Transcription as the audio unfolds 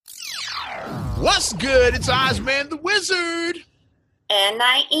What's good? It's Ozman the Wizard. And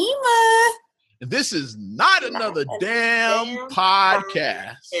Naima. And this is not another damn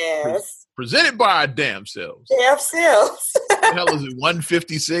podcast. Yes. Presented by our damn selves. Damn selves. What the hell is it?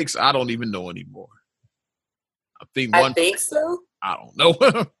 156? I don't even know anymore. I think so. I don't know.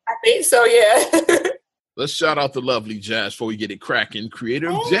 I think so, yeah. Let's shout out the lovely Jazz before we get it cracking.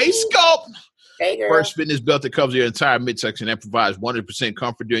 Creator of J-Sculpt. Hey, girl. First fitness belt that covers your entire midsection and provides 100%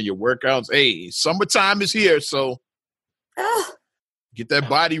 comfort during your workouts. Hey, summertime is here, so get that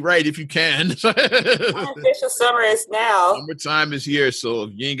body right if you can. Official summer is now. Summertime is here, so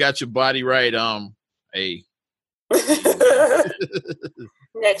if you ain't got your body right, hey.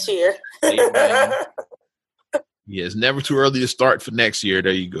 Next year. Hey, yeah, it's never too early to start for next year.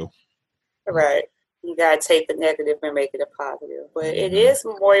 There you go. Right. You got to take the negative and make it a positive. But it is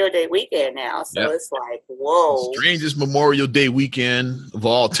Memorial Day weekend now, so it's like, whoa. The strangest Memorial Day weekend of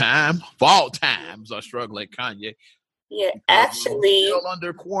all time. Of all times, I struggle like Kanye. Yeah, actually. I'm still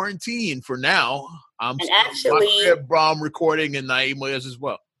under quarantine for now. I'm recording, and Naima is as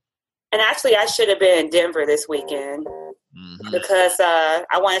well. And actually, I should have been in Denver this weekend because I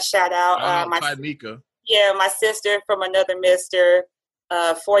want to shout out my sister from another mister.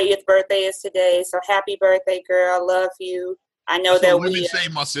 40th birthday is today, so happy birthday, girl. I love you. I know that let me say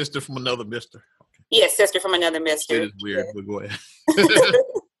my sister from another mister. Okay. Yeah, sister from another mister. It is weird, but go ahead.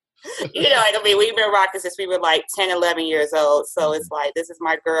 We've been rocking since we were like 10, 11 years old, so it's like, this is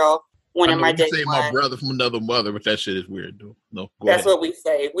my girl, one of my days. Say my brother from another mother, but that shit is weird, though. No, that's what we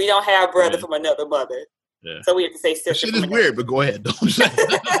say. We don't have brother from another mother. Yeah. So we have to say sister. That shit is weird, but go ahead. Don't say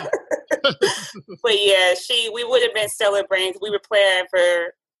But yeah, we would have been celebrating. We were planning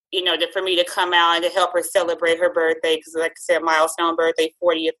for, for me to come out and to help her celebrate her birthday. Because like I said, milestone birthday,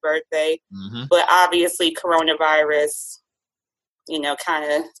 40th birthday. Mm-hmm. But obviously coronavirus,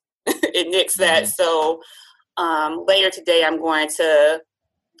 kind of it nixed that. So later today, I'm going to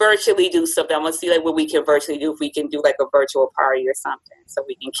virtually do something. I'm going to see like what we can virtually do, if we can do like a virtual party or something, so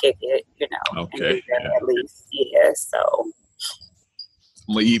we can kick it, Okay. And do that at least. Yeah, so.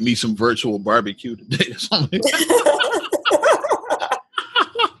 I'm going to eat me some virtual barbecue today or something.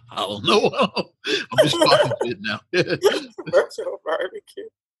 I don't know. I'm just talking shit now. Virtual barbecue.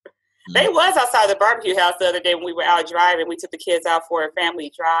 They was outside the barbecue house the other day when we were out driving. We took the kids out for a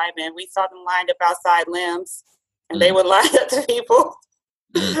family drive, and we saw them lined up outside Limbs, and they were lined up to people.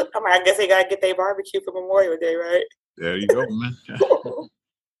 I'm like, I guess they got to get their barbecue for Memorial Day, right? There you go, man.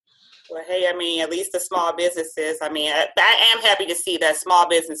 Well, hey, at least the small businesses, I am happy to see that small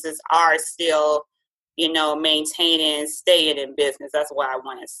businesses are still, maintaining, staying in business. That's what I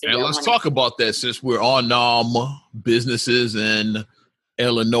want to see. And let's talk about that since we're on businesses in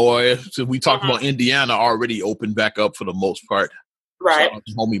Illinois. So we talked about Indiana already opened back up for the most part. Right. Shout out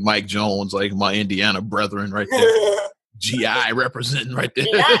to homie Mike Jones, like my Indiana brethren right there. GI representing right there.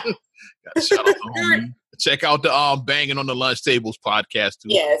 Yeah. Shout out to homie. Check out the Banging on the Lunch Tables podcast too.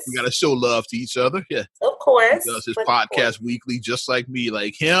 Yes. We got to show love to each other. Yeah. Of course. He does his podcast weekly, just like me.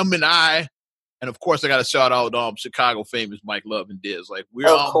 Like him and I. And of course I got to shout out Chicago famous Mike Love and Diz. Like we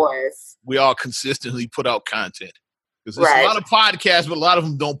all consistently put out content. Because there's a lot of podcasts, but a lot of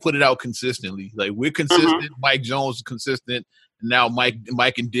them don't put it out consistently. Like we're consistent. Mike Jones is consistent. And now Mike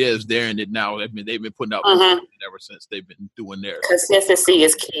and Diz, they're in it now. They've been putting out content ever since they've been doing theirs. Consistency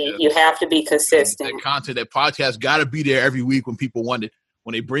is key. Yeah. You have to be consistent. That content, that podcast got to be there every week when people want it.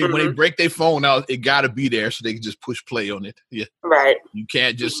 When they break their phone out, it got to be there so they can just push play on it. Yeah, right. You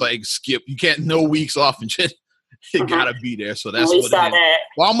can't just like skip. You can't no weeks off and shit. It got to be there. So that's what it is. That.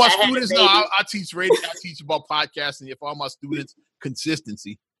 For all my students know, I teach radio. I teach about podcasting. For all my students,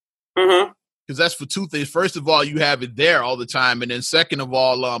 consistency. Because that's for two things. First of all, you have it there all the time. And then second of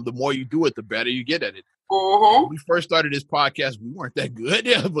all, the more you do it, the better you get at it. When we first started this podcast, we weren't that good.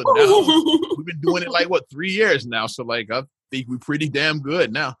 Yeah, but now we've been doing it 3 years now. So I think we're pretty damn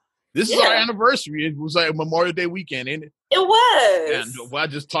good now. This is our anniversary. It was like Memorial Day weekend, ain't it? It was. And I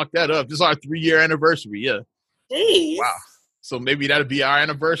just talked that up. This is our 3-year anniversary. Yeah. Jeez. Wow. So maybe that'll be our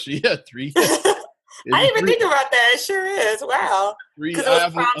anniversary. Yeah, 3. I didn't even think about that. It sure is. Wow. 3. I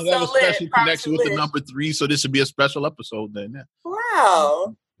have a special connection with the number 3, so this would be a special episode then. Yeah.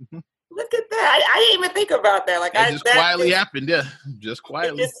 Wow. Look at that. I didn't even think about that. It just quietly happened. Yeah, just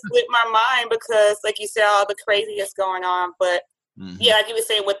quietly. It just slipped my mind because, like you said, all the craziness going on. But, yeah, like you were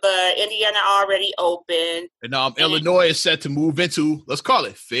saying, with the Indiana already open. And Illinois is set to move into, let's call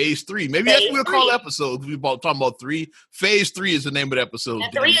it, Phase 3. Maybe that's what we'll call the episode. We're talking about 3. Phase 3 is the name of the episode.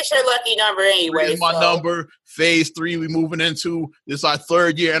 And 3 is your lucky number anyway. 3 is my number. Phase 3 we're moving into. This is our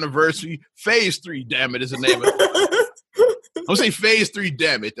 3rd year anniversary. Phase 3, damn it, is the name of it. Don't say phase 3,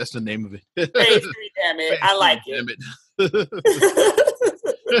 damn it. That's the name of it. Phase 3, damn it. I like it. Damn it.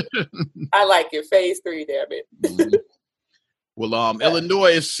 I like it. Phase 3, damn it. Mm-hmm. Well,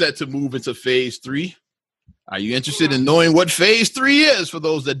 Illinois is set to move into phase 3. Are you interested in knowing what phase 3 is? For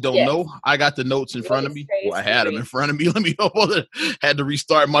those that don't know, I got the notes in front of me. Well, I had them in front of me. Let me know. Had to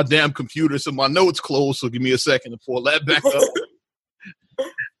restart my damn computer, so my notes closed. So give me a second to pull that back up.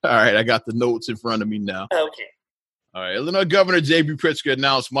 All right, I got the notes in front of me now. Okay. All right, Illinois Governor J.B. Pritzker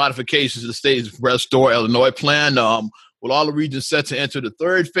announced modifications to the state's Restore Illinois plan, with all the regions set to enter the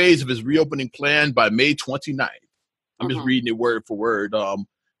third phase of his reopening plan by May 29th. I'm just reading it word for word.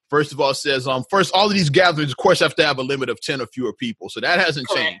 First of all, it says, first, all of these gatherings, of course, have to have a limit of 10 or fewer people. So that hasn't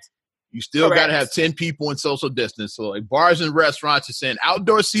changed. You still got to have 10 people in social distance. So like bars and restaurants are saying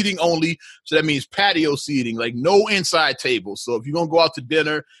outdoor seating only. So that means patio seating, like no inside tables. So if you're going to go out to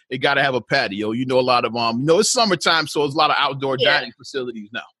dinner, they got to have a patio. You know, a lot of, it's summertime, so there's a lot of outdoor dining facilities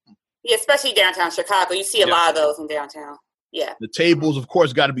now. Yeah, especially downtown Chicago. You see a lot of those in downtown. Yeah. The tables, of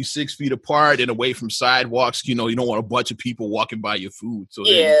course, got to be 6 feet apart and away from sidewalks. You know, you don't want a bunch of people walking by your food. So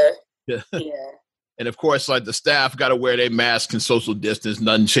yeah. And of course, like the staff got to wear their masks and social distance.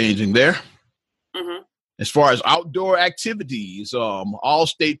 Nothing changing there. Mm-hmm. As far as outdoor activities, all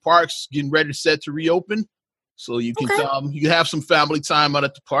state parks getting ready set to reopen. So you can you have some family time out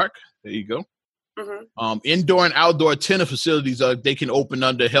at the park. There you go. Mm-hmm. Indoor and outdoor tennis facilities, they can open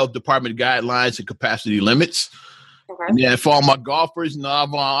under health department guidelines and capacity limits. Okay. And then for all my golfers,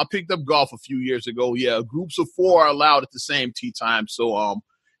 I picked up golf a few years ago. Yeah, groups of 4 are allowed at the same tee time, so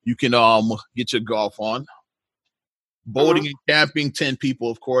you can get your golf on. Boating and camping, 10 people,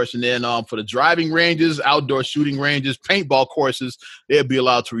 of course. And then for the driving ranges, outdoor shooting ranges, paintball courses, they'll be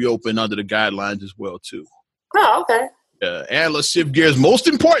allowed to reopen under the guidelines as well, too. Oh, okay. And let's shift gears, most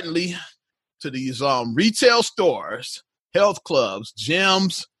importantly, to these retail stores, health clubs,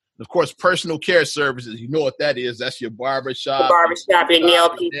 gyms, of course, personal care services. You know what that is. That's your barber shop. Your nail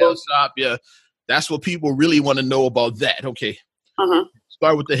people. Nail shop, yeah. That's what people really want to know about that. Okay.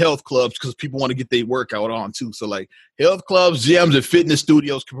 Start with the health clubs because people want to get their workout on, too. So, like, health clubs, gyms, and fitness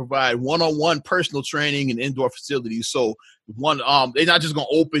studios can provide one-on-one personal training in indoor facilities. So, they're not just going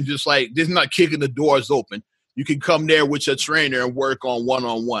to open just like – they're not kicking the doors open. You can come there with your trainer and work on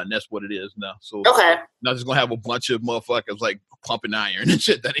one-on-one. That's what it is now. So not just going to have a bunch of motherfuckers like pumping iron and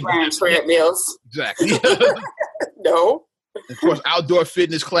shit. That ain't treadmills. Exactly. No. Of course, outdoor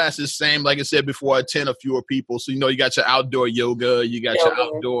fitness classes, same, like I said before, 10 or fewer people. So, you got your outdoor yoga, you got your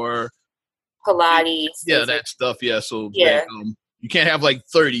outdoor Pilates. Yeah, that stuff. Yeah. So like, you can't have like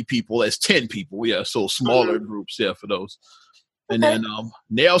 30 people. That's 10 people. Yeah. So smaller groups. Yeah, for those. And then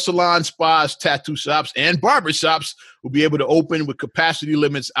nail salons, spas, tattoo shops, and barber shops will be able to open with capacity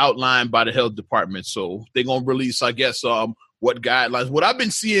limits outlined by the health department. So they're going to release, I guess, what guidelines. What I've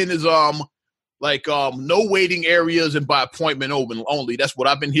been seeing is no waiting areas and by appointment open only. That's what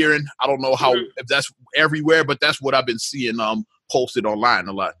I've been hearing. I don't know how if that's everywhere, but that's what I've been seeing posted online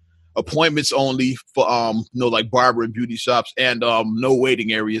a lot. Appointments only for like barber and beauty shops, and no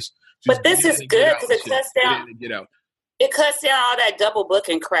waiting areas. But this is good because it cuts down. Get out. It cuts down all that double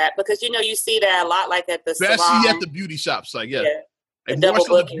booking crap because you see that a lot, like at the salon. Especially at the beauty shops, like and more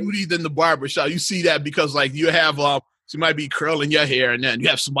so the beauty than the barber shop. You see that because like you have you might be curling your hair, and then you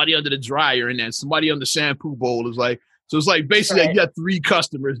have somebody under the dryer, and then somebody on the shampoo bowl is like. So it's like basically like you got 3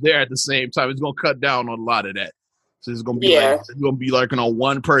 customers there at the same time. It's gonna cut down on a lot of that. So it's gonna be like on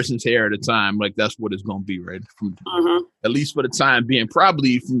one person's hair at a time. Like that's what it's gonna be, right? From at least for the time being.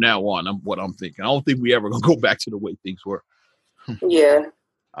 Probably from now on, what I'm thinking. I don't think we ever gonna go back to the way things were. Yeah.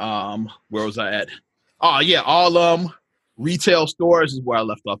 Where was I at? Oh yeah, all retail stores is where I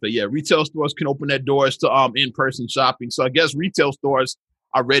left off at. Yeah, retail stores can open their doors to in-person shopping. So I guess retail stores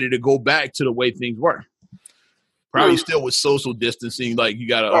are ready to go back to the way things were. Probably still with social distancing, like you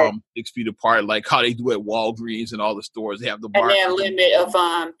got to 6 feet apart, like how they do at Walgreens and all the stores. They have the bar. And their limit of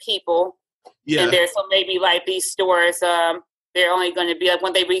people. Yeah. And so maybe like these stores, they're only going to be like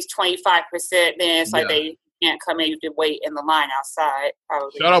when they reach 25%, then it's like they can't come in. You can wait in the line outside.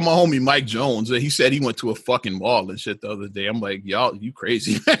 Probably. Shout out my homie Mike Jones. He said he went to a fucking mall and shit the other day. I'm like, y'all, you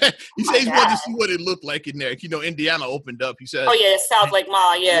crazy? He said he wanted to see what it looked like in there. Indiana opened up. He said, "Oh yeah, South Lake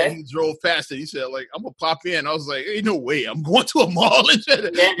Mall." Yeah. He drove past it. He said, "Like, I'm gonna pop in." I was like, "Ain't no way. I'm going to a mall." And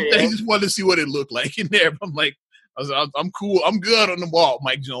shit. He just wanted to see what it looked like in there. I'm like, I'm cool. I'm good on the mall.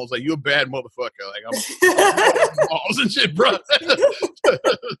 Mike Jones, like, you're a bad motherfucker. Like, I'm malls and shit, bro.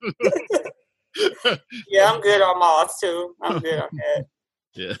 Yeah, I'm good on malls too. I'm good on that.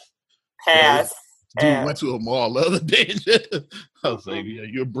 Yeah. Pass. Dude went to a mall the other day. I was like, yeah,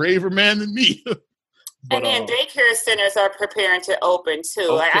 you're a braver man than me. And then daycare centers are preparing to open too.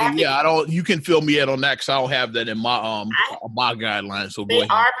 Okay, I don't. You can fill me in on that because I don't have that in my my guidelines. So they are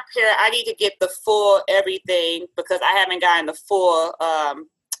prepared. I need to get the full everything because I haven't gotten the full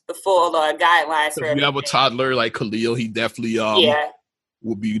guidelines. So if you have a toddler like Khalil, he definitely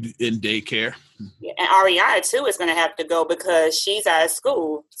will be in daycare. Yeah, and Ariana too is going to have to go because she's out of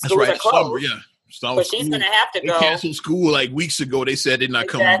school. Schools are closed. Summer, yeah. But she's going to have to go. They canceled school like weeks ago. They said they're not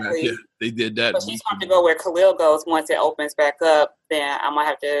coming back. Yeah, they did that. But she's going to go where Khalil goes once it opens back up. Then I'm going to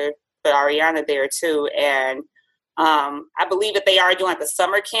have to put Ariana there too. And I believe that they are doing the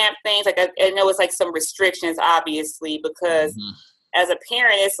summer camp things. Like I know it's like some restrictions, obviously, because as a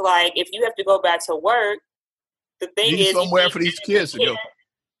parent, it's like if you have to go back to work, the thing is somewhere for these kids to go.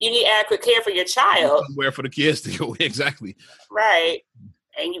 You need adequate care for your child. Somewhere for the kids to go. Exactly. Right.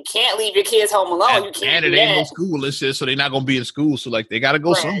 And you can't leave your kids home alone. You can't. And it ain't no school. It's just so they're not going to be in school. So like they got to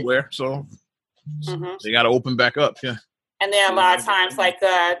go somewhere. So they got to open back up. Yeah. And then a lot of times, like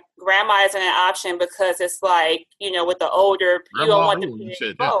grandma isn't an option because it's like with the older, you don't want them to be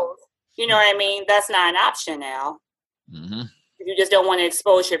exposed. You know what I mean? That's not an option now. Mm-hmm. You just don't want to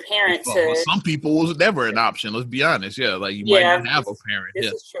expose your parent to. Some people was never an option. Let's be honest. Yeah, like you might not have a parent.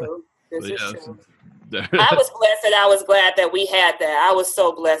 This is true. This is true. I was blessed and I was glad that we had that. I was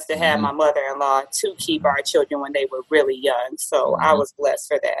so blessed to have my mother-in-law to keep our children when they were really young. So I was blessed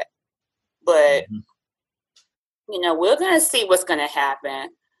for that. But, we're going to see what's going to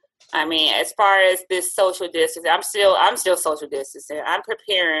happen. I mean, as far as this social distancing, I'm still social distancing. I'm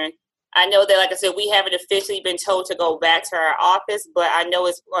preparing. I know that, like I said, we haven't officially been told to go back to our office, but I know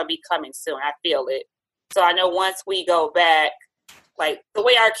it's going to be coming soon. I feel it. So I know once we go back, like the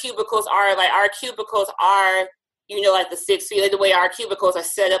way our cubicles are, like the 6 feet, like the way our cubicles are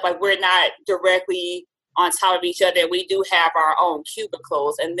set up, like we're not directly on top of each other. We do have our own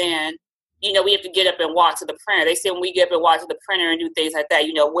cubicles. And then, we have to get up and walk to the printer. They say when we get up and walk to the printer and do things like that,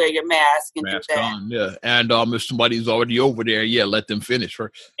 wear your mask and do that. On, yeah. And if somebody's already over there, let them finish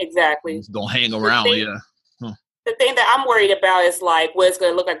first. Exactly. Just don't hang around, The thing that I'm worried about is like what it's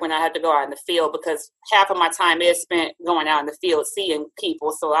going to look like when I have to go out in the field because half of my time is spent going out in the field seeing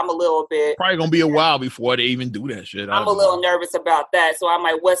people. So I'm a little bit probably going to be a while before they even do that shit. I'm a little nervous about that. So I'm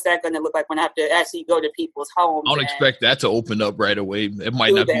like, what's that going to look like when I have to actually go to people's homes? I don't expect that to open up right away. It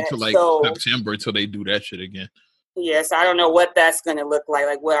might not be till like September till they do that shit again. Yes, I don't know what that's going to look like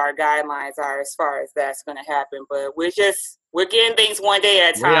what our guidelines are as far as that's going to happen. But we're getting things one day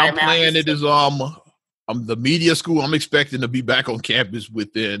at a time. I'm playing it is the media school. I'm expecting to be back on campus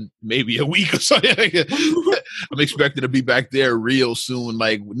within maybe a week or something. I'm expecting to be back there real soon.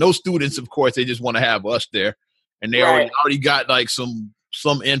 Like no students, of course, they just want to have us there, and they already got like some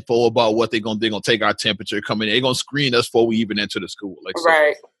info about what they're gonna take our temperature coming in. They're gonna screen us before we even enter the school. Like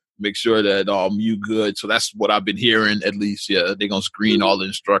make sure that you good. So that's what I've been hearing at least. Yeah, they're gonna screen all the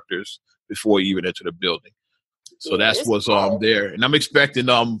instructors before you even enter the building. So that's what's there. And I'm expecting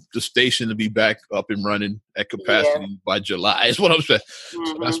the station to be back up and running at capacity by July. Is what I'm saying.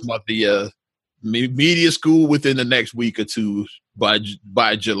 So that's what the media school within the next week or two by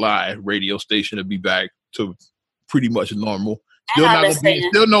July, radio station to be back to pretty much normal.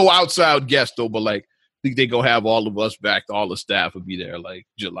 Still no outside guests though, but like I think they're going to have all of us back. All the staff will be there like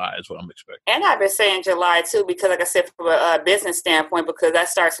July is what I'm expecting. And I've been saying July too, because like I said, from a business standpoint, because that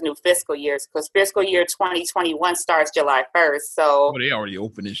starts a new fiscal year. Because fiscal year 2021 starts July 1st. So they already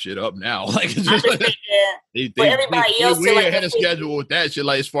opening shit up now. Like everybody else we're ahead of schedule with that shit.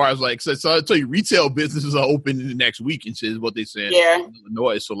 Like as far as like, so I'll tell you, retail businesses are open in the next week and shit is what they saying. Yeah. In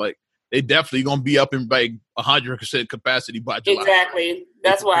Illinois. So like, they definitely going to be up in like 100% capacity by July. Exactly.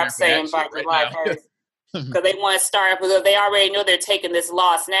 That's what I'm saying by July 1st. Because they want to start, because they already know they're taking this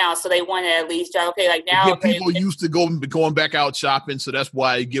loss now, so they want to at least try. Okay, like now get people used to going back out shopping, so that's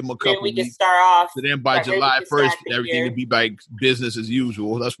why I give them a couple. We can start off. So then by July 1st, everything will be like business as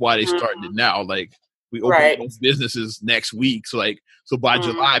usual. That's why they starting it now. Like we open those businesses next week, so by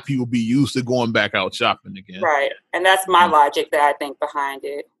July, people be used to going back out shopping again. Right, and that's my logic that I think behind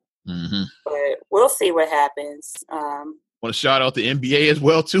it. Mm-hmm. But we'll see what happens. Want to shout out the NBA as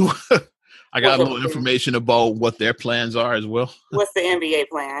well too. I got a little information about what their plans are as well. What's the NBA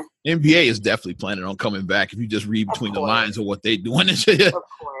plan? NBA is definitely planning on coming back. If you just read between the lines of what they're doing, of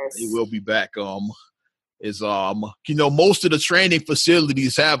course, they will be back. Most of the training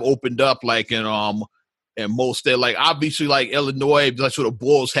facilities have opened up, like in And most they're like obviously like Illinois, that's what the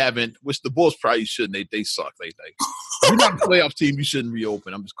Bulls haven't, which the Bulls probably shouldn't. They suck. They if you're not a playoff team, you shouldn't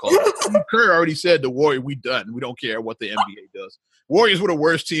reopen. I'm just calling it. Steve Kerr already said the Warriors, we done. We don't care what the NBA does. Warriors were the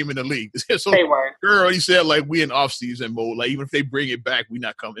worst team in the league. So they were. Kerr already said like we in off season mode. Like even if they bring it back, we're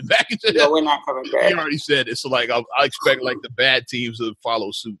not coming back. No, we're not coming back. He already said it. So like I expect like the bad teams to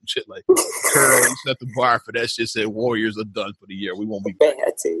follow suit and shit. Like Kerr already set the bar for that shit. Said Warriors are done for the year. We won't be bad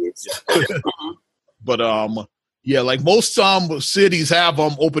teams. Yeah. But yeah, like most cities have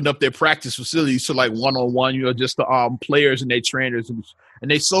opened up their practice facilities to like one-on-one, just the players and their trainers and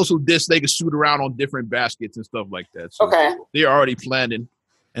they social distance. They can shoot around on different baskets and stuff like that. So okay, they're already planning.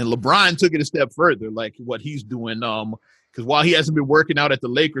 And LeBron took it a step further, like what he's doing. Because while he hasn't been working out at the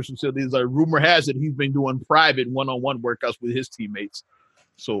Lakers facilities, like rumor has it he's been doing private one-on-one workouts with his teammates.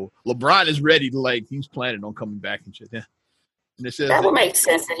 So LeBron is ready to he's planning on coming back and shit. Yeah. And it says that would make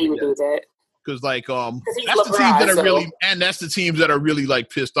sense that he would do that. Because that's LeBron, the teams that are really, and that's the teams that are really like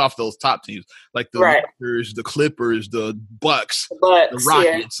pissed off those top teams, like the Lakers, the Clippers, the Bucks, the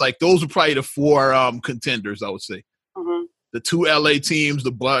Rockets. Yeah. Like those are probably the four contenders, I would say. Mm-hmm. The two LA teams,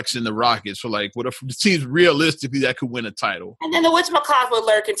 the Bucks and the Rockets, are like what the teams realistically that could win a title. And then the whatchamacallit were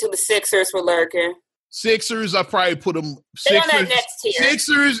lurking too. The Sixers were lurking. Sixers, I probably put them. They're on that next tier.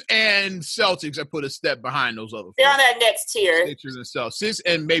 Sixers and Celtics, I put a step behind those other. They're on that next tier. Sixers and Celtics,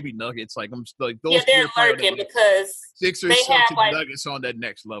 and maybe Nuggets. Like I'm like those. Yeah, they're lurking because Sixers, Celtics, Nuggets on that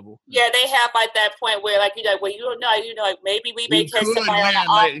next level. Yeah, they have like that point where like you don't know, like maybe we may catch somebody on an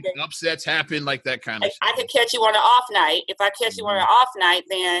off day. Upsets happen like that kind of. Like, I could catch you on an off night. If I catch you on an off night,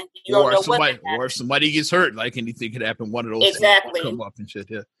 then you don't know what. Or if somebody gets hurt, like anything could happen. One of those exactly come up and shit.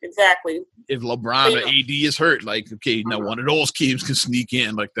 Yeah, exactly. If LeBron or AD is hurt, like okay, now one of those teams can sneak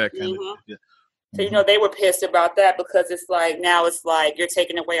in like that kind of. Yeah. So, they were pissed about that because it's like, now it's like you're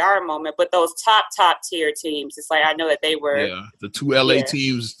taking away our moment. But those top tier teams, it's like, I know that they were. Yeah, the two LA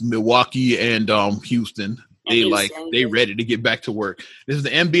teams, Milwaukee and Houston, they ready to get back to work. This is the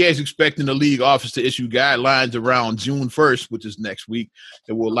NBA is expecting the league office to issue guidelines around June 1st, which is next week,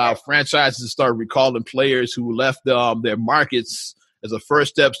 that will allow franchises to start recalling players who left their markets as a first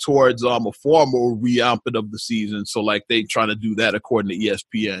step towards a formal reopening of the season. So like they trying to do that according to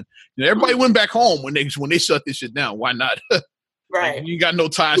ESPN. Everybody went back home when they shut this shit down. Why not? Right. Like, you got no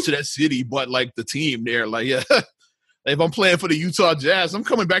ties to that city, but like the team there, like yeah. If I'm playing for the Utah Jazz, I'm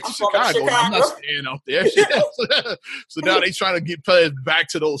coming back to Chicago. I'm not staying out there. So now they trying to get players back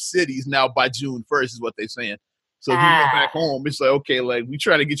to those cities now by June 1st is what they're saying. So if you go back home, it's like, okay, like we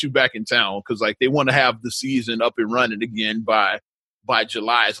try to get you back in town because like they want to have the season up and running again by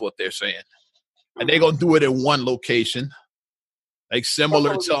July is what they're saying. And they're going to do it in one location. Like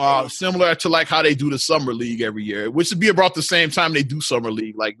similar to like how they do the summer league every year, which would be about the same time they do summer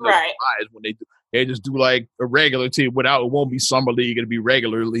league. Like when they just do like a regular team without, it won't be summer league. It'll be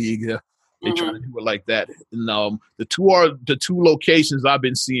regular league. They try to do it like that. And the two locations I've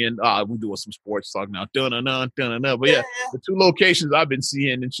been seeing, we're doing some sports talk now. But yeah, the two locations I've been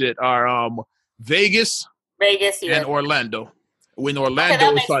seeing and shit are Vegas and Orlando. When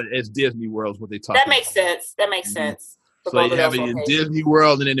Orlando is Disney World, is what they talk about. That makes sense. So you have it in Disney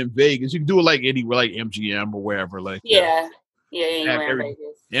World and then in Vegas. You can do it like anywhere, like MGM or wherever. Like anywhere in Vegas.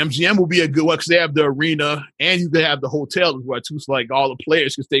 MGM will be a good one because they have the arena and you can have the hotel as well too. So like all the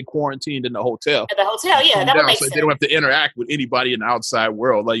players can stay quarantined in the hotel. At the hotel, yeah, that would make sense. They don't have to interact with anybody in the outside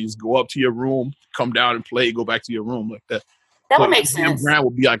world. Like you just go up to your room, come down and play, go back to your room like that. That would make sense. Grand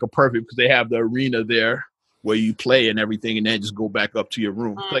would be like a perfect because they have the arena there where you play and everything, and then just go back up to your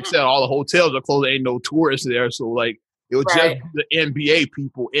room. Like I said, all the hotels are closed. There ain't no tourists there, so like it would just be the NBA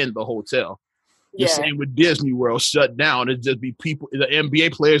people in the hotel. The same with Disney World shut down. It'd just be people, the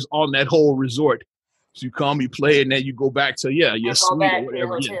NBA players on that whole resort. So you come, you play, and then you go back to your suite or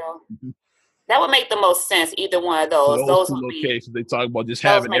whatever. That would make the most sense. Either one of those. Those two locations they talk about just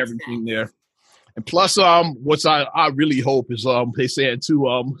having everything there. And plus, what I really hope is they saying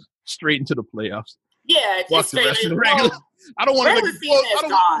too straight into the playoffs. Yeah, just the rest of the regular. I don't want to see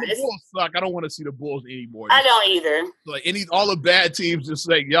the Bulls suck. I don't want to see the Bulls anymore. I don't either. Like all the bad teams, just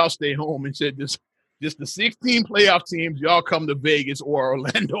like y'all stay home and shit. Just the 16 playoff teams, y'all come to Vegas or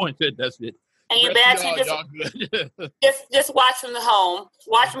Orlando and shit. That's it. And you bad teams just watch from the home.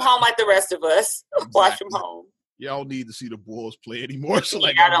 Watch from home like the rest of us. Exactly. Watch from home. Y'all need to see the Bulls play anymore. So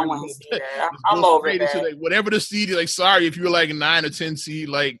like I don't want to see that. I'm over that. So, like, whatever the seed, like sorry if you're like a 9 or 10 seed,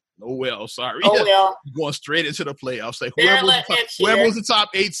 like. Oh, well, sorry. Oh, well. Going straight into the playoffs. Like whoever was the top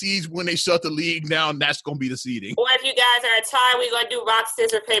 8 seeds when they shut the league down, that's going to be the seeding. Or if you guys are a tie, we're going to do rock,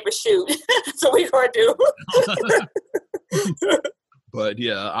 scissors, paper, shoot. So we're going to do. But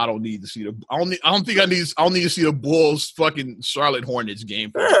yeah, I don't need to see the. I don't need to see the Bulls fucking Charlotte Hornets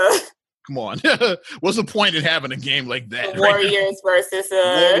game. Come on, what's the point in having a game like that? Warriors versus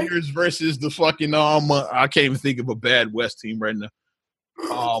Warriors versus the fucking I can't even think of a bad West team right now.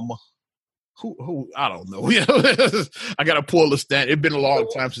 Who I don't know. Yeah, I gotta pull the stat. It's been a long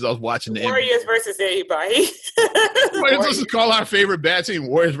time since I was watching the Warriors NBA. Versus anybody. Let's just call our favorite bad team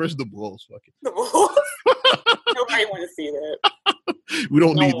Warriors versus the Bulls. Fuck it. The Bulls. Nobody want to see that. We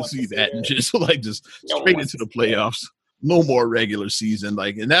don't need to see that and just straight into the playoffs. No more regular season,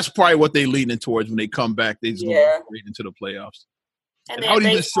 and that's probably what they leaning towards when they come back. They just go straight into the playoffs. And I would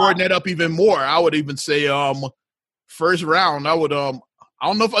even shorten that up even more. I would even say first round. I would I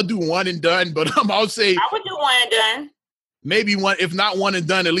don't know if I'll do one and done, but I would say I would do one and done. Maybe one, if not one and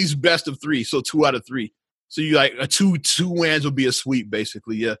done, at least best of three. So 2 out of 3. So you a two wins would be a sweep,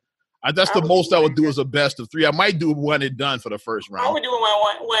 basically. Yeah, that's the most I would do as a best of 3. I might do one and done for the first round. I would do one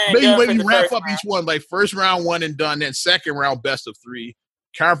maybe wrap up each one, first round one and done, then second round best of 3,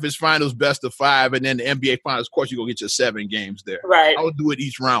 conference finals best of 5, and then the NBA finals. Of course, you go get your 7 games there. Right. I would do it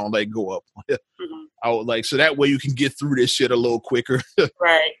each round, go up. I would so that way you can get through this shit a little quicker.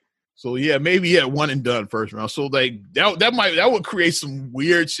 Right. So yeah, maybe one and done first round. So that would create some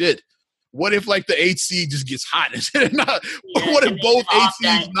weird shit. What if the 8th seed just gets hot? What if both 8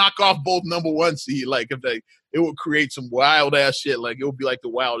 seeds knock off both number 1 seed? It would create some wild ass shit. It would be the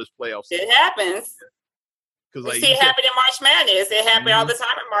wildest playoffs. It happens. Because see, it happened in March Madness. It happened all the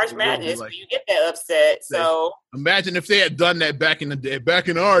time in March Madness. You get that upset. So imagine if they had done that back in the day. Back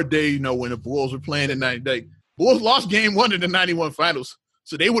in our day, when the Bulls were playing in '90, Bulls lost Game 1 in the '91 Finals,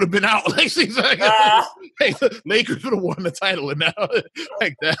 so they would have been out. Lakers would have won the title, and now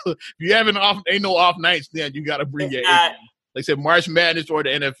that. If you have ain't no off nights, then you got to bring your A game. Like I said, March Madness or the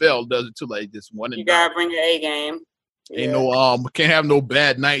NFL does it too. Just one and you gotta bring your A game. Ain't can't have no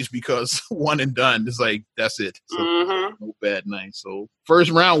bad nights because one and done. It's that's it. So no bad nights. So first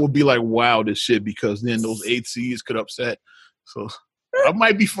round would be wild as shit because then those 8 seeds could upset. So that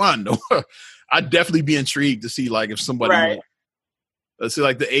might be fun though. I'd definitely be intrigued to see if somebody let's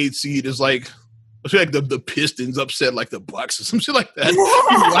say the 8 seed is the Pistons upset the Bucks or some shit like that.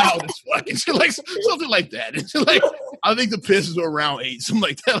 Wild as fuck and shit something like that. And shit I think the Pistons are around 8, something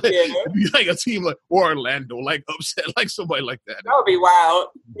like that. It'd be a team or Orlando upset somebody like that. That would be wild.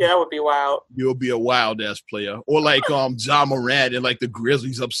 Yeah, that would be wild. You'll be a wild ass player, or Ja Morant and the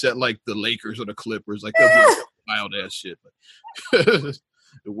Grizzlies upset the Lakers or the Clippers. That'd be wild ass shit.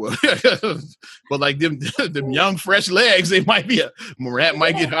 But them young fresh legs, they might be Morant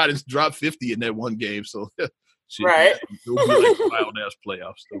might get hot and drop 50 in that one game. So shit, it'll be wild ass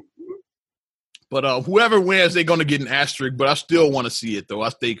playoffs though. But whoever wins, they're gonna get an asterisk. But I still want to see it though. I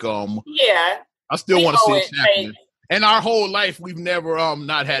think I still want to see it happen. And our whole life, we've never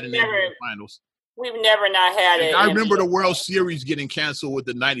not had an NBA finals. We've never not had it. I remember the World Series getting canceled with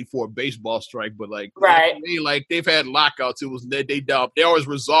the '94 baseball strike, but they've had lockouts. It was they always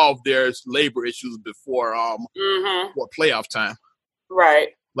resolved their labor issues before playoff time.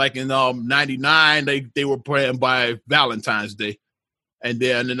 Right. In '99, they were playing by Valentine's Day, and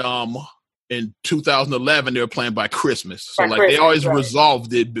then in 2011 they were playing by Christmas. So they always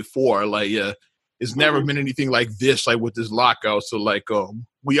resolved it before. It's never been anything like this, with this lockout. So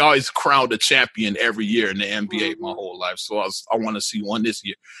we always crowned a champion every year in the NBA my whole life. So I want to see one this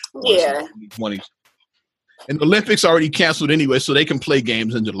year. Yeah. 2020. And the Olympics already canceled anyway, so they can play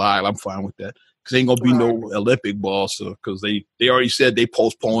games in July. I'm fine with that because ain't gonna be no Olympic ball. So because they already said they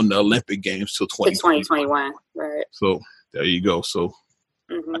postponed the Olympic games till 2021. Right. So there you go. So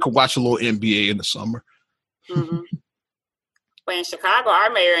I could watch a little NBA in the summer. But in Chicago, our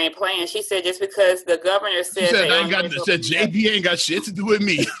mayor ain't playing. She said just because the governor said JB ain't got shit to do with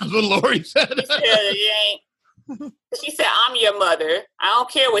me. That's what Lori said. She said, I'm your mother. I don't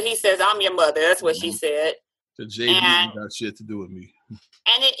care what he says. I'm your mother. That's what she said. So JB ain't got shit to do with me.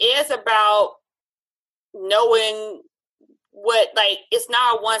 And it is about knowing what, it's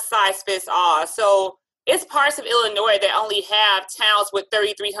not a one size fits all. So it's parts of Illinois that only have towns with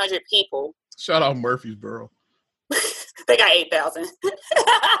 3,300 people. Shout out Murfreesboro. They got 8,000.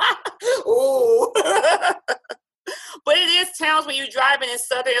 Ooh. But it is towns when you're driving in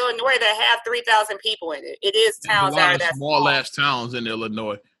southern Illinois that have 3,000 people in it. It is towns that are that small ass towns in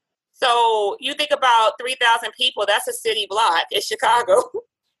Illinois. So you think about 3,000 people, that's a city block in Chicago.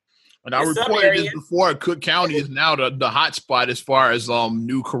 And I reported this before. Cook County is now the hot spot as far as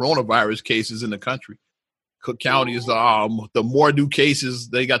new coronavirus cases in the country. Cook County is the more new cases.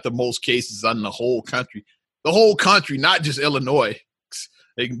 They got the most cases in the whole country. The whole country, not just Illinois.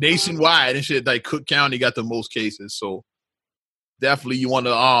 Nationwide and shit. Cook County got the most cases. So definitely you want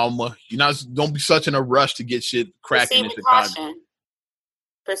to don't be such in a rush to get shit cracking into caution.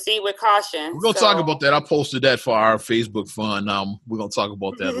 Proceed with caution. We're gonna talk about that. I posted that for our Facebook fun. We're gonna talk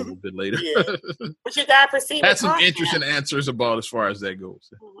about that a little bit later. Yeah. But you gotta proceed. Had some interesting answers about as far as that goes.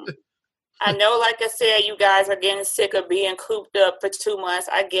 I know, like I said, you guys are getting sick of being cooped up for 2 months.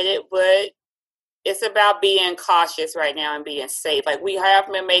 I get it, but it's about being cautious right now and being safe. Like, we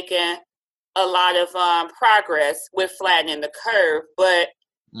have been making a lot of progress with flattening the curve, but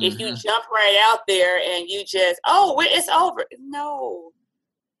if you jump right out there and you just, it's over. No.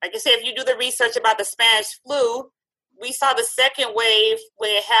 Like I said, if you do the research about the Spanish flu, we saw the second wave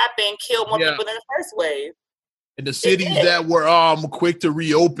when it happened kill more people than the first wave. And the cities that were quick to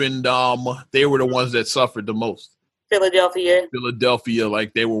reopen, they were the ones that suffered the most. Philadelphia,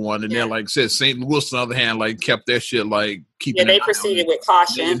 like they were one, and then like I said, St. Louis on the other hand, like kept their shit like keeping. Yeah, they proceeded with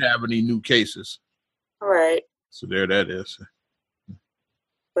caution. They didn't have any new cases. All right. So there, that is.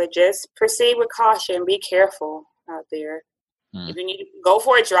 But just proceed with caution. Be careful out there. If you need to go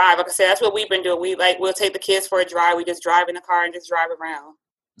for a drive, like I said, that's what we've been doing. We'll take the kids for a drive. We just drive in the car and just drive around.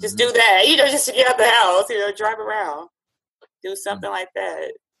 Just do that, just to get out the house, drive around. Do something like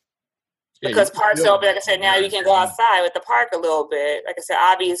that. Because parks open, like I said, now you can go outside with the park a little bit. Like I said,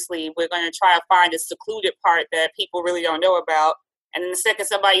 obviously, we're going to try to find a secluded part that people really don't know about. And then the second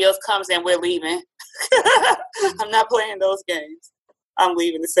somebody else comes in, we're leaving. I'm not playing those games. I'm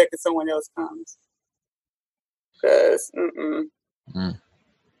leaving the second someone else comes. Because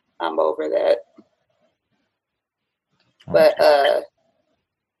I'm over that. But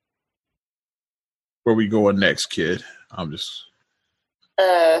where we going next, kid? I'm just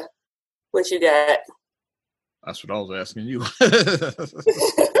what you got? That's what I was asking you.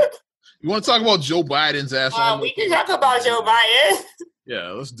 You want to talk about Joe Biden's ass? We can talk about Joe Biden. Yeah,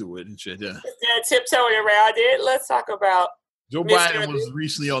 let's do it and shit. Yeah, tiptoeing around it. Let's talk about Joe Biden was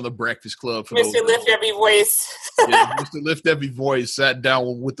recently on the Breakfast Club. For Mr. Lift Every Voice. Yeah, Mr. Lift Every Voice sat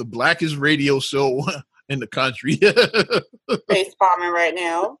down with the blackest radio show in the country. Face bombing right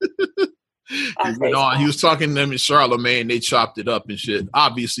now. He was talking to them in Charlemagne. They chopped it up and shit,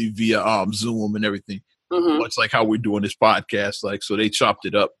 obviously via Zoom and everything. Much like how we're doing this podcast. Like, so they chopped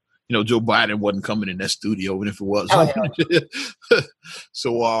it up. Joe Biden wasn't coming in that studio, even if it was.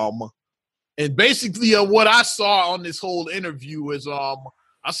 So, and basically what I saw on this whole interview is I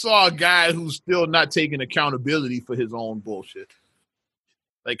saw a guy who's still not taking accountability for his own bullshit.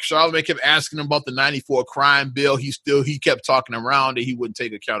 Like, Charlemagne kept asking him about the 94 crime bill. He kept talking around it. He wouldn't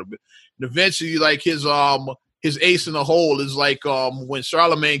take accountability. And eventually, like, his ace in the hole is like when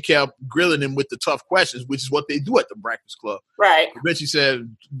Charlemagne kept grilling him with the tough questions, which is what they do at the Breakfast Club. Right. Eventually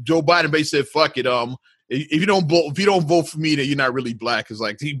said, Joe Biden basically said, fuck it. If you don't vote for me, then you're not really black. It's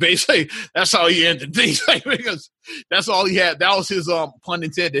like, he basically, that's how he ended things. Like, because that's all he had. That was his pun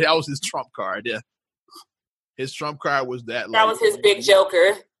intended. That was his trump card. Yeah. His trump card was that. That was his big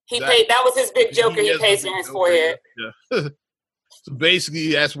joker. That was his big joker. He pays in his forehead. Yeah. So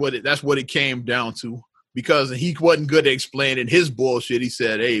basically, that's what it came down to. Because he wasn't good at explaining his bullshit. He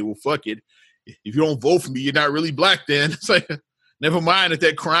said, hey, well, fuck it. If you don't vote for me, you're not really black then. It's like, never mind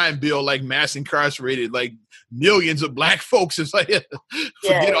that crime bill, like, mass incarcerated, like, millions of black folks. It's like,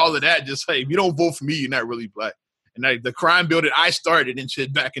 forget all of that. Just like, if you don't vote for me, you're not really black. And the crime bill that I started and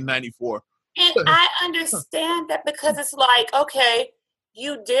shit back in 94. And I understand that because it's like, okay,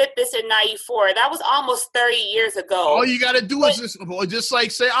 you did this in 94. That was almost 30 years ago. All you got to do is just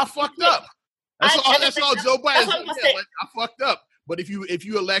like say, I fucked up. That's all Joe Biden said. Like, I fucked up. But if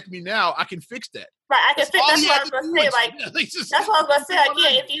you elect me now, I can fix that. Right, I can fix that's what I was going to say. Like, that's what I was going to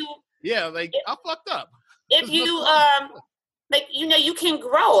say. Like, I fucked up. If you, you can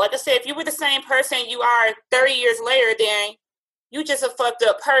grow. Like I said, if you were the same person you are 30 years later, then you just a fucked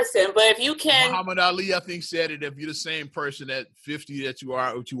up person. But if you can... Muhammad Ali, I think, said it. If you're the same person at 50 that you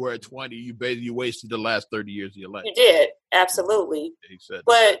were at 20, you basically wasted the last 30 years of your life. You did. Absolutely. Yeah, he said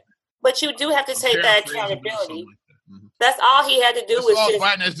But you do have to take that accountability. That's all he had to do. All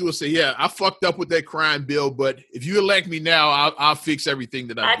Biden has to do is say, yeah, I fucked up with that crime bill, but if you elect me now, I'll fix everything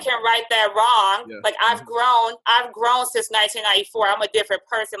that I do. Can right that wrong. Yeah. Like, I've grown since 1994. I'm a different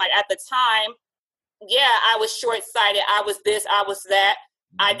person. Like, at the time, I was short-sighted. I was this, I was that.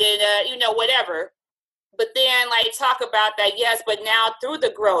 I did, whatever. But then, like, talk about that, yes, but now through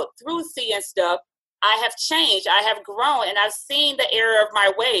the growth, through seeing stuff, I have changed. I have grown, and I've seen the error of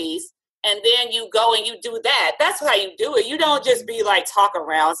my ways. And then you go and you do that. That's how you do it. You don't just be like talk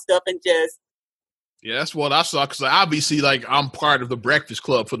around stuff and just. Yeah, that's what I saw. Because obviously, like, I'm part of the Breakfast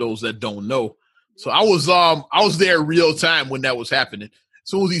Club. For those that don't know, so I was there real time when that was happening.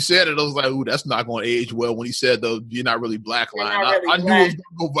 soon as he said it, I was like, ooh, that's not going to age well. When he said the "you're not really black" line, really I knew it was going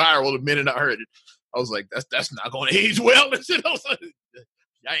to go viral the minute I heard it. I was like, that's not going to age well. I was like,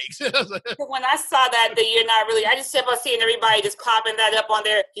 yikes. When I saw that "you're not really," I just kept on seeing everybody just popping that up on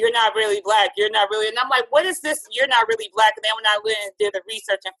there. "You're not really black. You're not really," and I'm like, what is this? "You're not really black." And then when I went and did the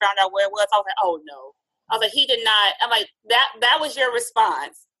research and found out what it was, I was like, oh no. I was like, he did not. I'm like, that was your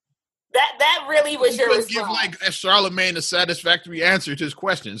response. That really was your response. Give like Charlemagne a satisfactory answer to his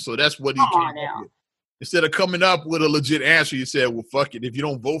question, so that's what he came up with. Instead of coming up with a legit answer, you said, "Well, fuck it. If you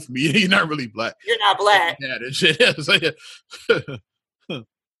don't vote for me, you're not really black. You're not black." Yeah, that shit.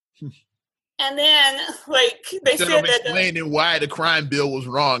 And then, like, they said that explaining why the crime bill was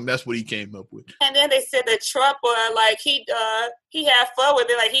wrong. That's what he came up with. And then they said that Trump, like, he had fun with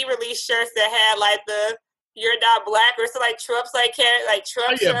it. Like, he released shirts that had like the "you're not black" or so. Like Trump's like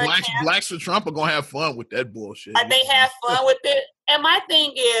Trump. Oh, yeah, blacks for Trump are gonna have fun with that bullshit. Like, they have fun with it. And my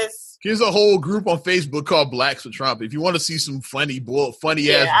thing is, here's a whole group on Facebook called Blacks for Trump. If you want to see some funny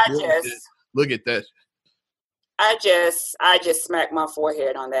ass bullshit, look at that. I just smacked my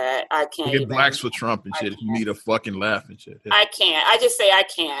forehead on that. I can't. Look at Blacks for Trump and shit. If you need a fucking laugh and shit. I can't. I just say I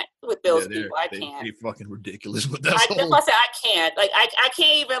can't with those people. I can't. They're fucking ridiculous. But that's why I say I can't. Like, I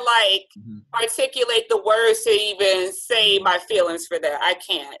can't even articulate the words to even say my feelings for that. I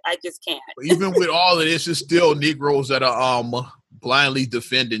can't. I just can't. But even with all of this, it's still Negroes that are blindly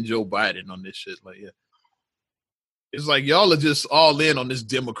defending Joe Biden on this shit. Like, yeah. It's like y'all are just all in on this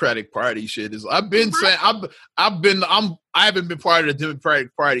Democratic Party shit. I've been saying I haven't been part of the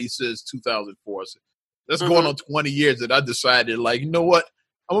Democratic Party since 2004. So that's going on 20 years that I decided, like, you know what?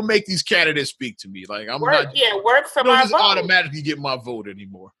 I'm gonna make these candidates speak to me. Like, work for my vote. Automatically get my vote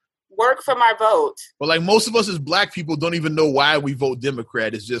anymore. Work for my vote. But like most of us as black people don't even know why we vote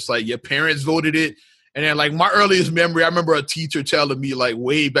Democrat. It's just like your parents voted it. And then, like, my earliest memory, I remember a teacher telling me, like,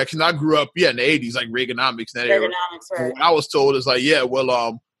 way back, because I grew up, in the 80s, like, Reaganomics. Right. What I was told is, like,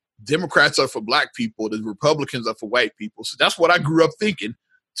 Democrats are for black people, the Republicans are for white people. So that's what I grew up thinking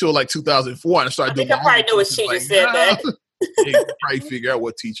till, like, 2004. And I started doing I probably knew what teacher said that. You probably figure out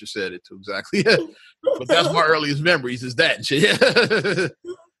what teacher said it to, exactly. But that's my earliest memories, is that shit.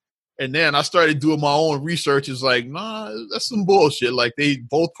 And then I started doing my own research. It's like, nah, that's some bullshit. Like,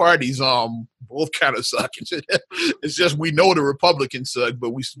 both parties both kind of suck. It's just we know the Republicans suck, but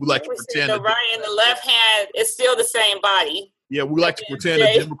we like to pretend. The right and the left hand is still the same body. Yeah, we like to pretend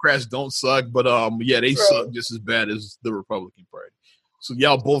the Democrats don't suck, but they suck just as bad as the Republican Party. So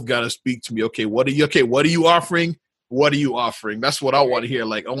y'all both got to speak to me. Okay, what are you offering? What are you offering? That's what I want to hear.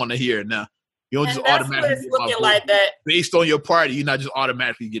 Like, I want to hear it now. You don't just automatically get my vote. Like that. Based on your party, you're not just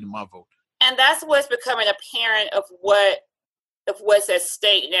automatically getting my vote. And that's what's becoming apparent of what's at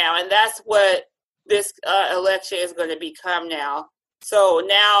stake now. And that's what this election is going to become now. So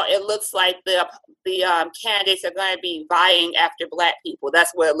now it looks like the candidates are going to be vying after black people.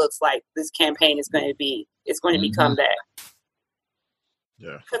 That's what it looks like this campaign is going to be. It's going to become that.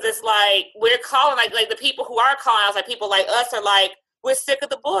 Yeah. Because it's like we're calling, like the people who are calling us, like people like us are like, we're sick of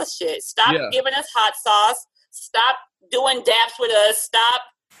the bullshit. Stop giving us hot sauce. Stop doing daps with us.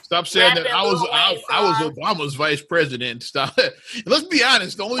 Stop saying that I was Obama's vice president. Stop. Let's be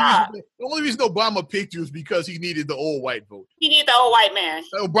honest. The only reason Obama picked you is because he needed the old white vote. He needed the old white man.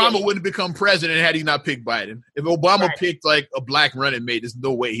 Obama wouldn't become president had he not picked Biden. If Obama picked like a black running mate, there's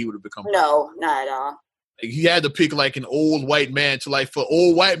no way he would have become president. No, not at all. Like, he had to pick like an old white man for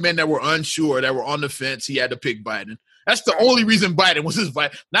old white men that were unsure, that were on the fence. He had to pick Biden. That's the only reason Biden was his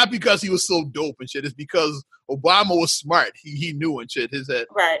vice. Not because he was so dope and shit. It's because Obama was smart. He knew and shit. His head.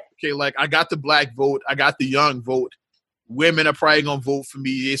 Right. Okay, like, I got the black vote. I got the young vote. Women are probably going to vote for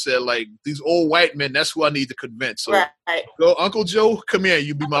me. They said, like, these old white men, that's who I need to convince. So, go, Uncle Joe, come here.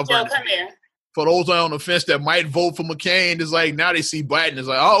 You be my vice. Come here. For those on the fence that might vote for McCain, it's like, now they see Biden. It's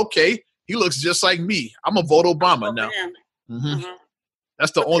like, oh, okay. He looks just like me. I'm going to vote Obama now.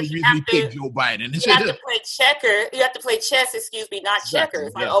 That's the only reason he picked Joe Biden. You have to play checker. You have to play chess, not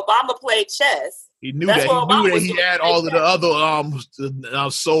checkers. Like, Obama played chess. He knew that. He had all of the other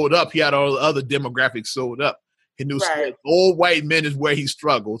sold up. He had all the other demographics sold up. He knew old white men is where he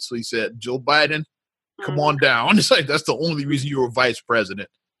struggled. So he said, Joe Biden, come on down. It's like, that's the only reason you were vice president.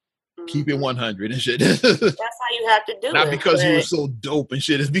 Keep it 100 and shit. That's how you have to do it. Not because he was so dope and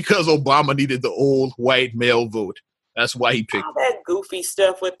shit. It's because Obama needed the old white male vote. That's why he picked all that goofy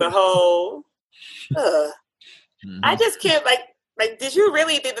stuff with the whole. I just can't like. Did you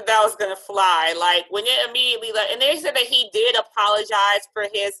really think that was gonna fly? Like, when it immediately and they said that he did apologize for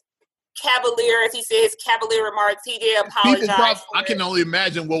his cavalier, as he said, his cavalier remarks. He did apologize. I can only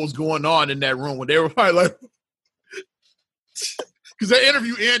imagine what was going on in that room when they were probably like. because that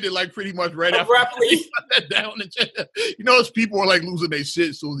interview ended like pretty much right abruptly. After he shut that down and shit. You know, those people were like losing their shit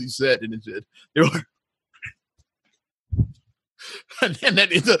as soon as he said it and shit. They were like, and then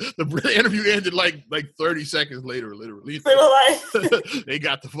the interview ended like 30 seconds later, literally. They were like, they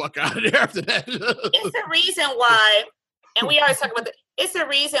got the fuck out of there after that. It's the reason why, and we always talk about it's the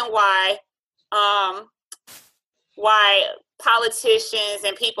reason why politicians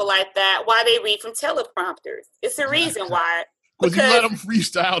and people like that, why they read from teleprompters. It's the reason why. Because you let them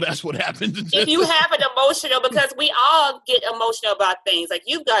freestyle, that's what happens. If you have an emotional, because we all get emotional about things. Like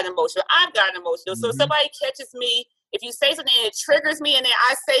you've gotten emotional, I've gotten emotional. So if somebody catches me, if you say something and it triggers me and then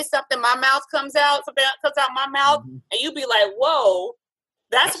I say something, my mouth comes out, something comes out my mouth, and you be like, whoa.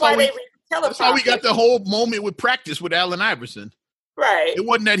 That's why they read teleprompters. That's how we got the whole moment with practice with Allen Iverson. Right. It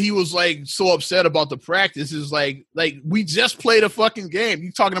wasn't that he was like so upset about the practice. It's like we just played a fucking game.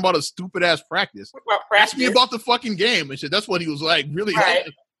 You talking about a stupid ass practice. Ask me about the fucking game and shit. That's what he was like. Really? Right.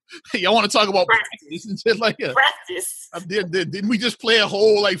 Y'all want to talk about practice and shit like that? Practice. Didn't we just play a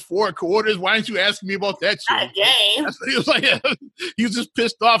whole like 4 quarters? Why didn't you ask me about that shit? Not a game. That's what he was like. He was just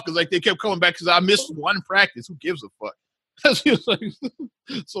pissed off because like they kept coming back because I missed one practice. Who gives a fuck? Like,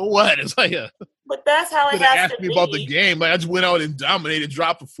 so what? It's like, but that's how it has to me be. About the game, like I just went out and dominated,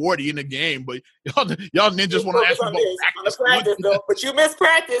 dropped a 40 in the game. But y'all ninjas want to ask me about practice though. But you missed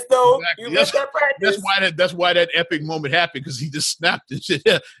practice though. Exactly. You missed that practice. That's why that epic moment happened because he just snapped and shit.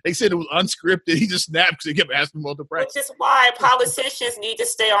 They said it was unscripted. He just snapped because they kept asking about the practice. Which is why politicians need to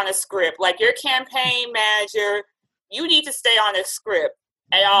stay on a script. Like your campaign manager, you need to stay on a script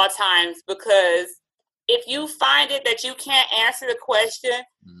at all times because. If you find it that you can't answer the question,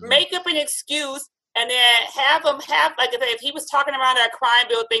 make up an excuse and then have like if he was talking around that crime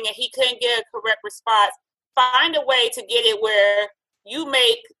bill thing and he couldn't get a correct response, find a way to get it where you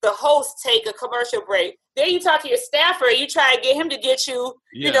make the host take a commercial break. Then you talk to your staffer and you try to get him to get you,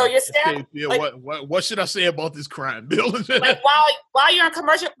 you know, your staff. Yeah, like, what should I say about this crime bill? Like while you're in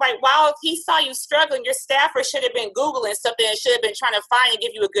commercial, like while he saw you struggling, your staffer should have been Googling something and should have been trying to find and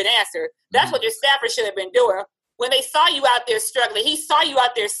give you a good answer. That's what your staffer should have been doing. When they saw you out there struggling, he saw you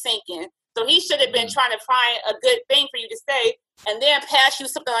out there sinking. So he should have been trying to find a good thing for you to say and then pass you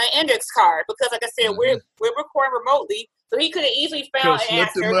something on an index card. Because like I said, we're recording remotely. So he could have easily found an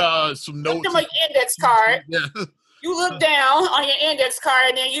answer. Some notes. Like index card. Yeah. You look down on your index card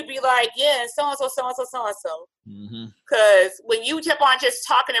and then you'd be like, yeah, so-and-so, so-and-so, so-and-so. Because when you kept on just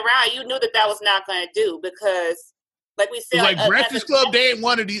talking around, you knew that was not going to do because, like we said. Like Breakfast Club, they ain't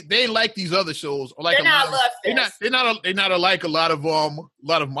one of these. They ain't like these other shows. Or like they're not love fest. They're not like a lot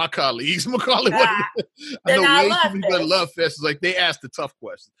of my colleagues. Macaulay, I know way too many people love fest. Is like they ask the tough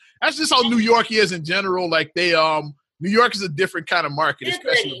questions. That's just how New York is in general. Like they New York is a different kind of market,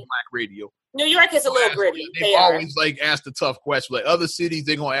 especially with black radio. New York is a little gritty. They always like ask the tough questions. Like other cities,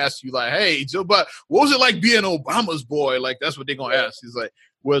 they're gonna ask you like, "Hey, Joe, but what was it like being Obama's boy?" Like that's what they're gonna ask. He's like,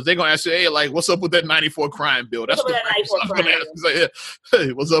 "Well, they're gonna ask you, hey, like, what's up with that '94 crime bill?" That's what I'm gonna ask. He's like, yeah,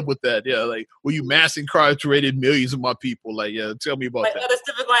 hey, what's up with that? Yeah, like, were you mass incarcerated millions of my people? Like, yeah, tell me about that. Other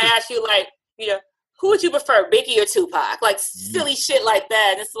stuff are gonna ask you like, you know. Who would you prefer, Biggie or Tupac? Like silly shit like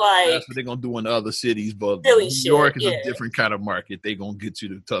that. It's like that's what they're gonna do in other cities, but New York is a different kind of market. They're gonna get you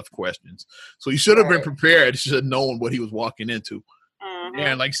the tough questions. So you should have been prepared. You should have known what he was walking into.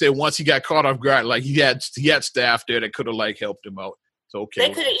 And like I said, once he got caught off guard, like he had staff there that could have like helped him out. So okay,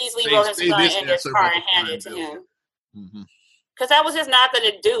 they could have easily wrote him something in his car and handed it to him. Because that was just not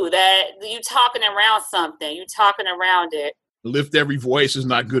gonna do that. You talking around something. You talking around it. Lift Every Voice is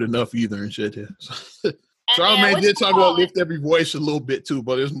not good enough either and shit. Charlamagne did talk about Lift Every Voice a little bit too,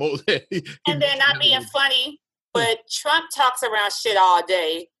 but there's most. And they're not being funny, but Trump talks around shit all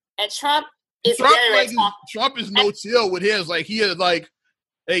day, and Trump is Trump is no chill with his. Like he is like,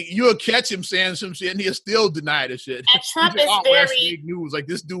 hey, you'll catch him saying some shit, and he'll still deny the shit. And Trump is very fake news. Like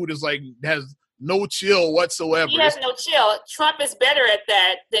this dude is like has no chill whatsoever. He has no chill. Trump is better at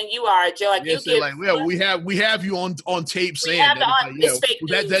that than you are, Joe. Like we have you on tape saying that. It's fake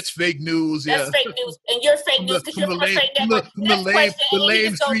news. That's fake news. That's fake news, and you're fake news because you're fake news.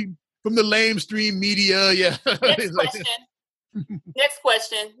 From the lamestream media. Yeah. Next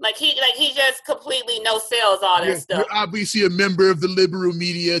question. Like he just completely no sales all that stuff. You're obviously a member of the liberal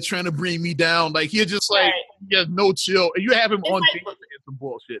media trying to bring me down. Like you're just like he has no chill. And you have him on tape saying some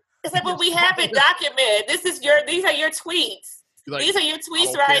bullshit. It's like, but we have it documented. These are your tweets. Like, these are your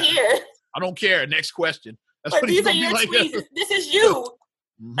tweets right here. I don't care. Next question. That's what these are your tweets. This is you.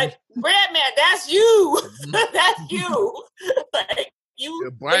 Like Breadman, that's you. That's you. Like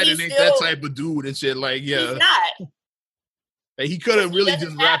you. Biden ain't that type of dude and shit. Like he's not. Hey, he could have really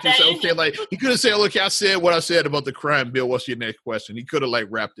just wrapped it up. Okay, like he could have said, "Look, I said what I said about the crime bill. What's your next question?" He could have like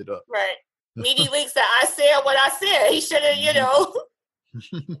wrapped it up. Right. Meaty Leaks said, "I said what I said." He should have,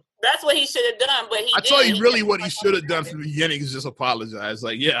 that's what he should have done. But I tell you, really, what he should have done from the beginning is just apologize.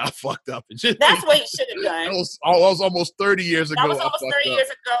 Like, yeah, I fucked up. And just, that's what he should have done. That was almost 30 years ago. That was almost 30 years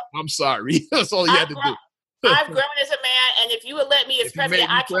ago. I'm sorry. That's all he had to do. I've grown as a man, and if you would let me as president,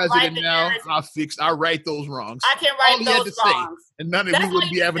 I can write the narrative. I'll right those wrongs. I can right those wrongs. And none of we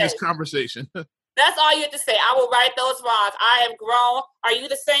wouldn't be having this conversation. That's all you have to say. I will right those wrongs. I am grown. Are you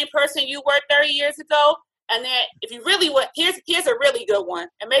the same person you were 30 years ago? And then if you really would, here's a really good one.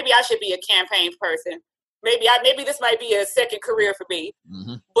 And maybe I should be a campaign person. Maybe this might be a second career for me.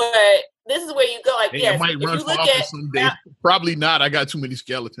 Mm-hmm. But this is where you go. Like, yes, I might run for office someday. Probably not. I got too many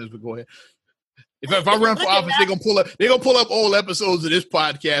skeletons, but go ahead. If I run for office, they're gonna pull up old episodes of this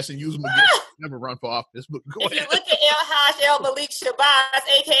podcast and use them again. Never run for office. But go ahead. You look at El-Haj El-Malik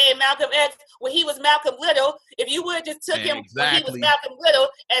Shabazz, aka Malcolm X, when he was Malcolm Little, if you would have just took him when he was Malcolm Little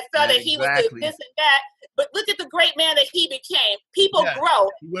and felt that he was this and that, but look at the great man that he became. People grow.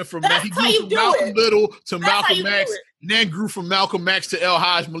 He went from Malcolm Little to Malcolm X, and then grew from Malcolm X to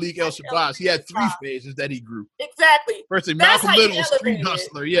El-Haj Malik El Shabazz. He had 3 phases that he grew. Exactly. First, Malcolm Little, street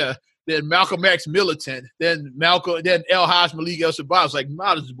hustler, Then Malcolm X militant, then El-Haj Malik El Shabazz, like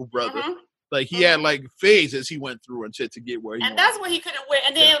knowledgeable brother. Mm-hmm. Like he had like phases he went through and shit to get where he and that's what he could have went.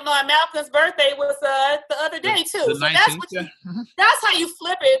 And then Malcolm's birthday was the other day too. So 19th, that's what that's how you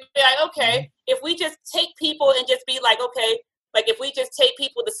flip it. Be like, okay, if we just take people and just be like, okay, like if we just take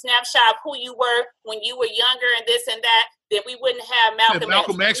people the snapshot of who you were when you were younger and this and that, then we wouldn't have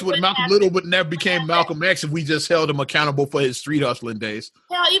Malcolm X. Malcolm Little would never became Malcolm X if we just held him accountable for his street hustling days.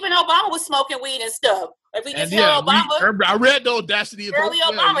 Hell, even Obama was smoking weed and stuff. If we just held Obama, I read the audacity of early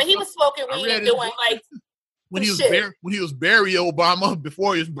Obama. He was smoking weed and doing like when he was Barry Obama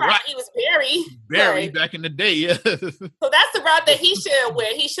before he was Barack. Right, he was Barry back in the day. Yeah. So that's the route that he should have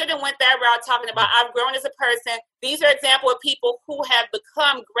went. He should have went that route, talking about I've grown as a person. These are examples of people who have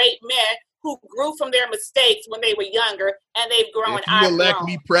become great men who grew from their mistakes when they were younger, and they've grown. If you elect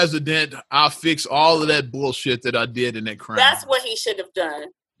me president, I'll fix all of that bullshit that I did in that crime. That's what he should have done.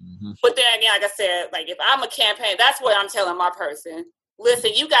 Mm-hmm. But then again, like I said, like if I'm a campaign, that's what I'm telling my person.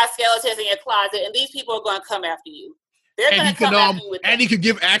 Listen, you got skeletons in your closet, and these people are going to come after you. They're going to come after you with and he could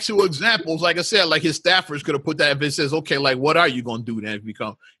give actual examples. Like I said, like his staffers could have put that if it says, okay, like what are you going to do then if you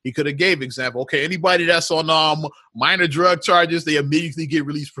come? He could have gave example. Okay, anybody that's on minor drug charges, they immediately get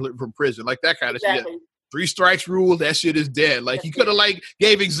released from prison. Like that kind of shit. 3 strikes rule, that shit is dead. Like he could have like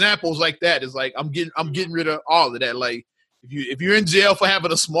gave examples like that. It's like I'm getting rid of all of that. Like if you're in jail for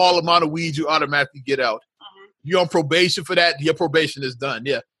having a small amount of weed, you automatically get out. You're on probation for that, your probation is done.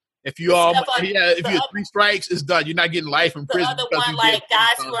 Yeah. If you if you're 3 strikes, it's done. You're not getting life in prison. The other one, like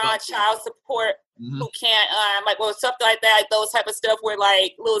guys who are on child support who can't something like that, those type of stuff where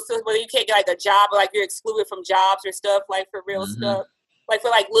like where you can't get like a job or like you're excluded from jobs or stuff, like for real stuff. Like for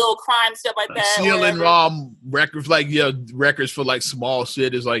like little crime stuff like that. Sealing records records for like small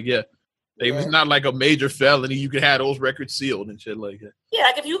shit is like it's not like a major felony. You can have those records sealed and shit like that. Yeah,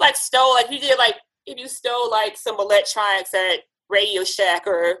 like if you like stole if you stole like some electronics at Radio Shack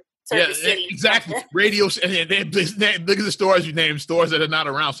or Circuit City. Exactly. Radio and look at the stores you named, stores that are not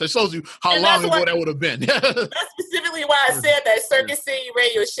around. So it shows you how long ago that would have been. That's specifically why I said that. Circuit City,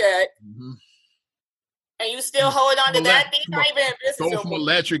 Radio Shack. Mm-hmm. And you still hold on to that? These not even in business. Go from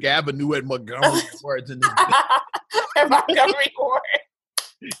Electric Avenue at Montgomery Wards. At Montgomery Ward.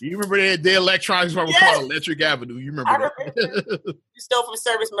 You remember the electronics was called Electric Avenue. You remember that? You stole from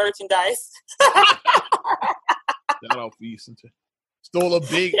Service Merchandise. Shout out Feast. Stole a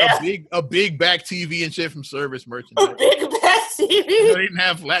big back TV and shit from Service Merchandise. A big back TV? They didn't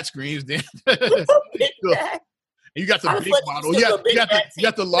have flat screens then. You got the big model. You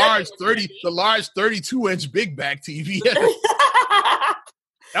got the large 32-inch big back TV.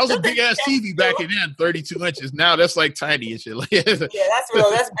 That was a big ass TV back in then, 32 inches. Now that's like tiny and shit. Yeah, that's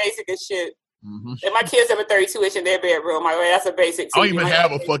real. That's basic as shit. Mm-hmm. And my kids have a 32-inch in their bedroom. That's a basic TV. I don't even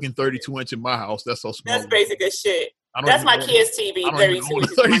have a fucking 32-inch in my house. That's so small. That's basic as shit. That's my kids' TV.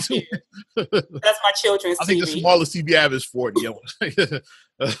 32 inches. That's my children's TV. I think the smallest TV I have is 40.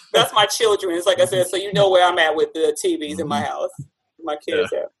 That's my children's, like I said. So you know where I'm at with the TVs in my house. My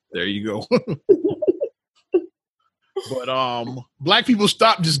kids have. There you go. But black people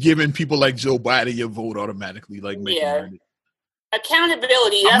stop just giving people like Joe Biden your vote automatically. Like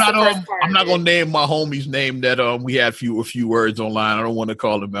accountability. I'm not gonna name my homie's name that we had a few words online. I don't want to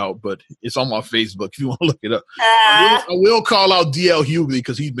call him out, but it's on my Facebook if you want to look it up. I will call out DL Hughley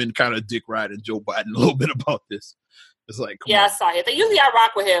because he's been kind of dick riding Joe Biden a little bit about this. It's like, I saw it. I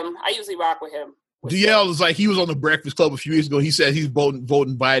rock with him. I usually rock with him. DL is like, he was on the Breakfast Club a few years ago. He said he's voting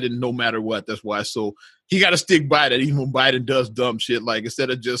Biden no matter what. That's why. So he got to stick by that, even when Biden does dumb shit. Like,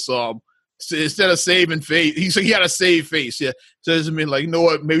 instead of saving face, he said he got to save face. Yeah, so doesn't mean like, you know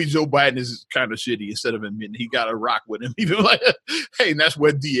what? Maybe Joe Biden is kind of shitty. Instead of admitting, he got to rock with him. Even like, hey, and that's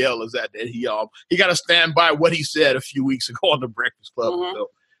where DL is at. That he got to stand by what he said a few weeks ago on the Breakfast Club. Mm-hmm. So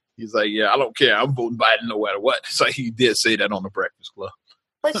he's like, yeah, I don't care. I'm voting Biden no matter what. It's like he did say that on the Breakfast Club.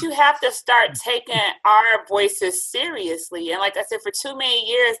 But you have to start taking our voices seriously. And like I said, for too many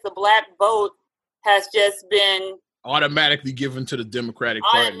years, the black vote has just been automatically given to the Democratic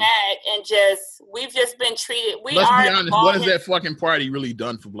Party. And we've just been treated. Let's be honest. What has that fucking party really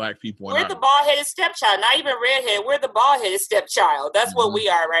done for black people? We're the bald-headed stepchild, not even redhead. We're the bald-headed stepchild. That's what we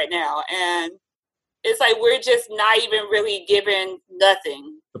are right now. And it's like we're just not even really given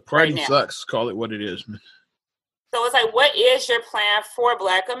nothing. The party sucks. Call it what it is, man. So it's like, what is your plan for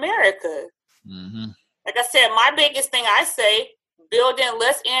Black America? Mm-hmm. Like I said, my biggest thing I say, build in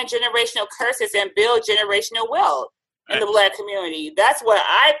less intergenerational curses and build generational wealth in the Black community. That's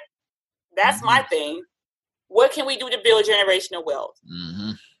my thing. What can we do to build generational wealth?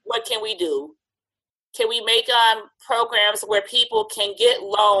 Mm-hmm. What can we do? Can we make programs where people can get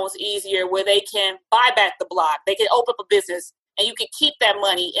loans easier, where they can buy back the block, they can open up a business, and you can keep that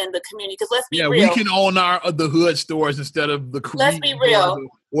money in the community? Because let's be real. Yeah, we can own the hood stores instead of the Korean. Let's be real.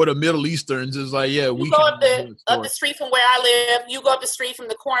 Or the Middle Easterns. Is like, yeah, we go up the street from where I live. You go up the street from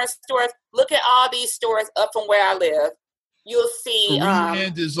the corner stores. Look at all these stores up from where I live. You'll see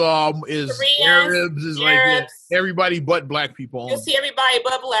Koreans is Arabs is like everybody but black people. You'll see everybody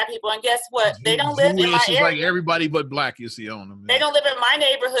but black people, and guess what? They don't live in my area. Like everybody but black you see on them. They don't live in my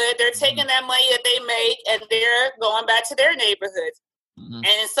neighborhood. They're taking that money that they make and they're going back to their neighborhoods. Mm-hmm. And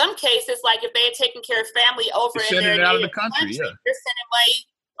in some cases, like if they're taking care of family over in their native country, they're sending money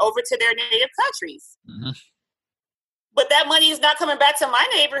over to their native countries. Mm-hmm. But that money is not coming back to my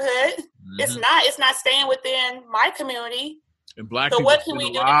neighborhood. Mm-hmm. It's not staying within my community. And black people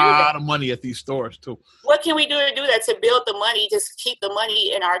spend a lot of money at these stores too. What can we do to do that, to build the money, just keep the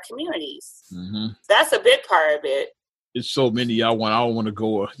money in our communities? Mm-hmm. That's a big part of it. It's so many I don't want to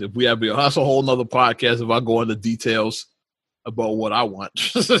go. If we have that's a whole nother podcast if I go into details about what I want.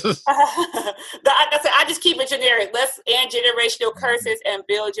 Like I said, I just keep it generic. Let's end generational curses and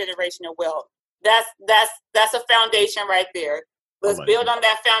build generational wealth. That's a foundation right there. Let's build on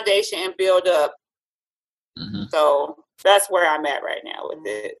that foundation and build up. Mm-hmm. So that's where I'm at right now with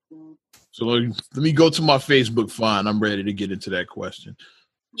it. So let me go to my Facebook find. I'm ready to get into that question.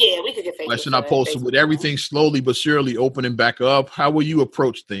 Yeah, we could get Facebook. Question I posted: with everything slowly but surely opening back up, how will you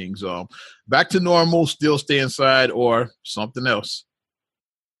approach things? Back to normal, still stay inside, or something else?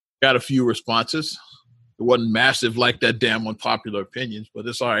 Got a few responses. It wasn't massive like that damn unpopular opinions, but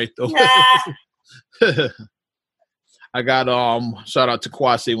it's all right though. I got shout out to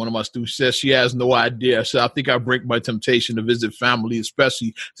Kwasi, one of my students, says she has no idea. So I think I break my temptation to visit family,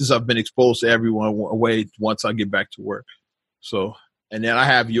 especially since I've been exposed to everyone away once I get back to work. So, and then I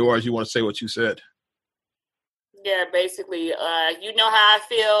have yours. You want to say what you said? Yeah, basically, you know how I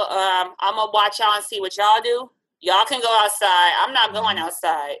feel. I'm gonna watch y'all and see what y'all do. Y'all can go outside. I'm not going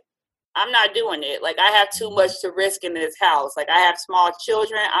outside. I'm not doing it. Like, I have too much to risk in this house. Like, I have small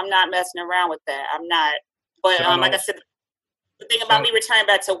children. I'm not messing around with that. I'm not. But like I said, the thing about me returning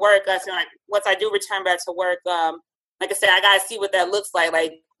back to work, I feel like once I do return back to work, like I said, I gotta see what that looks like.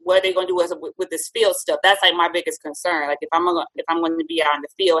 Like, what are they gonna do with this field stuff? That's like my biggest concern. Like, if I'm going to be out in the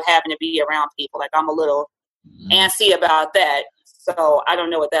field, having to be around people, like I'm a little antsy about that. So I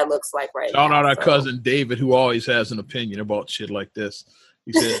don't know what that looks like right now. Shout out our cousin David, who always has an opinion about shit like this.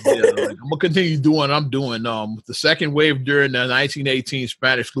 He said, I'm going to continue doing what I'm doing. The second wave during the 1918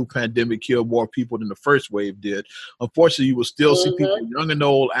 Spanish flu pandemic killed more people than the first wave did. Unfortunately, you will still see people young and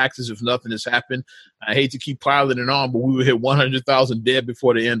old act as if nothing has happened. I hate to keep piling it on, but we will hit 100,000 dead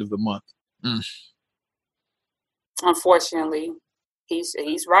before the end of the month. Unfortunately, he's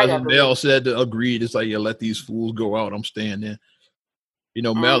right. Mel said agreed. It's like, yeah, let these fools go out. I'm staying in. You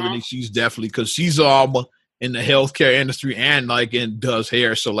know, Melanie, she's definitely, because she's in the healthcare industry and does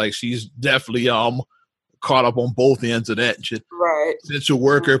hair, so like she's definitely caught up on both ends of that shit. Right. Essential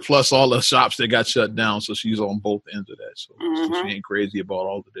worker plus all the shops that got shut down, so she's on both ends of that. So she ain't crazy about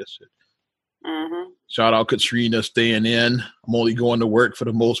all of this shit. Shout out Katrina staying in. I'm only going to work for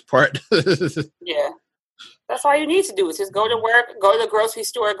the most part. Yeah, that's all you need to do is just go to work, go to the grocery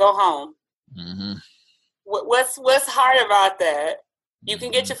store, go home. What's hard about that? You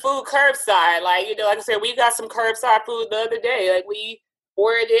can get your food curbside. Like, you know, like I said, we got some curbside food the other day. Like, we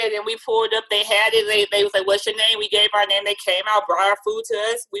ordered it, and we pulled up. They had it. They was like, "What's your name?" We gave our name. They came out, brought our food to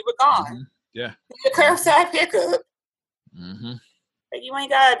us. We were gone. Mm-hmm. Yeah. The curbside pickup. Mm-hmm. Like, you ain't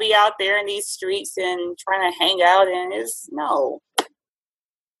gotta be out there in these streets and trying to hang out. And it's no.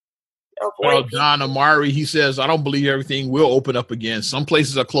 Well, Don Amari, he says, I don't believe everything will open up again. Some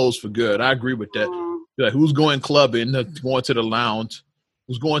places are closed for good. I agree with that. Like, who's going clubbing, going to the lounge?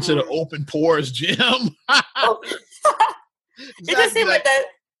 Who's going to the open pores gym? It just seems like that.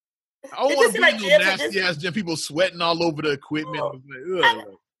 I don't want to be in those nasty-ass gym. People sweating all over the equipment.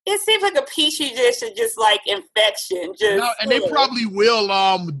 It seems like a petri dish of just like infection. And they probably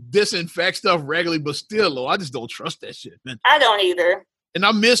will disinfect stuff regularly, but still, I just don't trust that shit, man. I don't either. And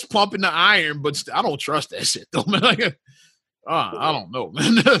I miss pumping the iron, but I don't trust that shit, though, man. I don't know,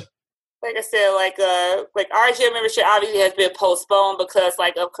 man. Like I said, like our gym membership obviously has been postponed because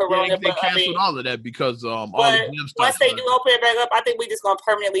of Corona. Yeah, they canceled all of that because all the gyms. Once they do open it back up, I think we're just gonna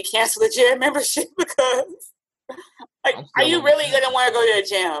permanently cancel the gym membership because, are you really gonna want to go to the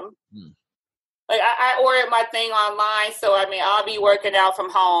gym? Like I ordered my thing online, so I'll be working out from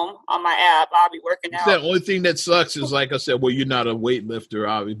home on my app. I'll be working out. The only thing that sucks is, like I said, well, you're not a weightlifter,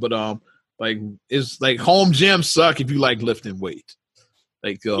 obviously, but it's like home gyms suck if you like lifting weight.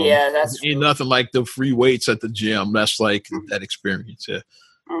 Like that's ain't nothing like the free weights at the gym. That's like that experience. Yeah,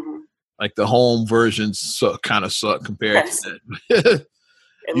 like the home versions kind of suck compared to that.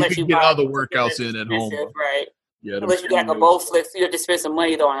 You can get other workouts in at home, right? Yeah, unless you got a Bowflex, you have to spend some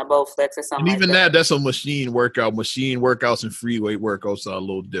money though on a Bowflex or something. And even like that's a machine workout. Machine workouts and free weight workouts are a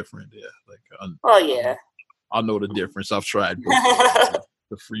little different. Yeah, I know the difference. I've tried both.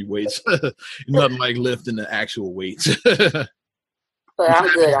 The free weights, nothing like lifting the actual weights. But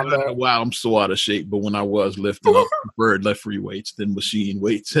I'm good. I'm so out of shape. But when I was lifting, I preferred left free weights than machine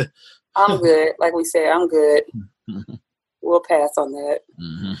weights. I'm good. Like we said, I'm good. We'll pass on that.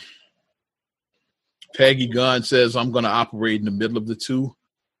 Mm-hmm. Peggy Gunn says, I'm going to operate in the middle of the two.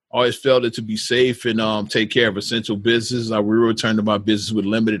 Always felt it to be safe and take care of essential business. I will return to my business with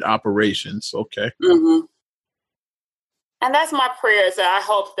limited operations. Okay. Mm-hmm. And that's my prayers. I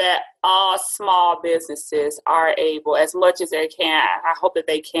hope that all small businesses are able, as much as they can, I hope that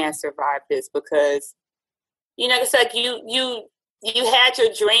they can survive this because, it's like you had your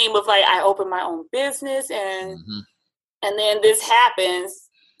dream of I open my own business and then this happens.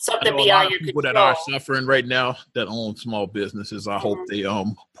 Something beyond your people control. That are suffering right now that own small businesses. I hope they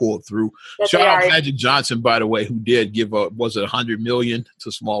pull through. Shout out Magic Johnson, by the way, who did give was it $100 million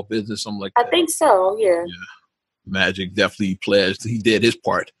to small business, something like that. I think so. Yeah. Magic definitely pledged. He did his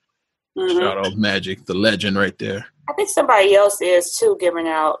part. Shout out Magic, the legend right there. I think somebody else is too giving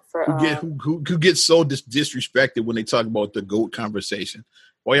out for who gets so disrespected when they talk about the GOAT conversation.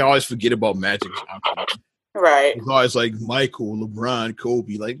 Why you always forget about Magic Johnson? Right. It's always like Michael, LeBron,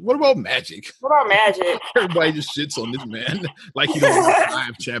 Kobe. Like, what about Magic? What about Magic? Everybody just shits on this man like he don't win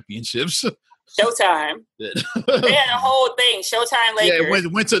 5 championships. Showtime. They had a whole thing. Showtime Lakers. Yeah,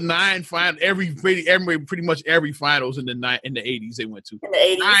 it went to 9 finals. Pretty much every finals in the 80s they went to. In the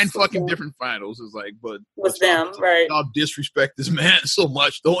 80s. 9 fucking different finals. It's like, but was them, right? Y'all disrespect this man so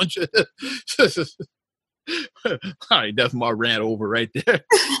much, don't you? All right, that's my rant over right there.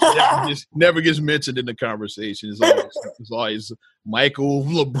 Never gets mentioned in the conversation. It's always Michael,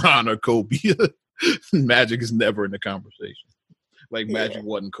 LeBron, or Kobe. Magic is never in the conversation. Like Magic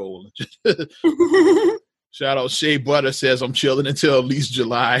wasn't cold. Shout out Shea Butter says, I'm chilling until at least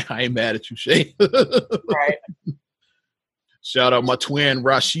July. I ain't mad at you, Shea. Right. Shout out my twin,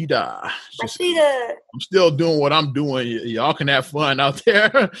 Rashida. Rashida. I'm still doing what I'm doing. Y'all can have fun out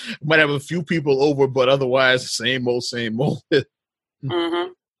there. Might have a few people over, but otherwise, same old.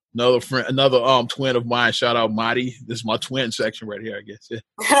 Mm-hmm. Another twin of mine. Shout out Madi. This is my twin section right here, I guess.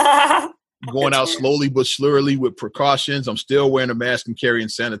 Going out slowly but surely with precautions. I'm still wearing a mask and carrying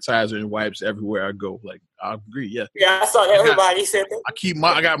sanitizer and wipes everywhere I go. Like, I agree, yeah. Yeah, I saw that. Everybody said that.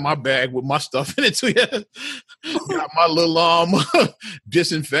 I got my bag with my stuff in it too. Yeah. Got my little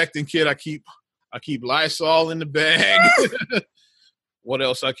disinfectant kit. I keep Lysol in the bag. What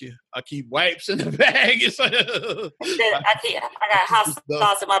else? I keep wipes in the bag. I got hot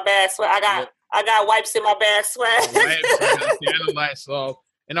sauce in my bag. I got wipes in my bag. Wipes, Lysol.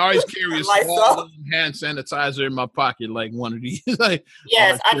 And I always carry a small hand sanitizer in my pocket, like one of these.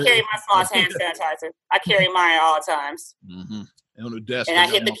 Yes, I carry my small hand sanitizer. I carry mine at all times. Mm-hmm. And on the desk, and I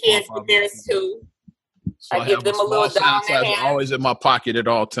hit the kids with theirs too. So I give them a little sanitizer always in my pocket at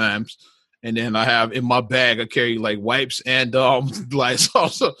all times. And then I have in my bag, I carry like wipes and Lysol.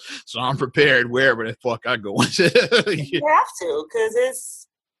 So I'm prepared wherever the fuck I go. You have to, because it's.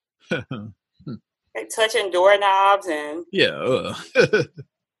 Like touching doorknobs and yeah.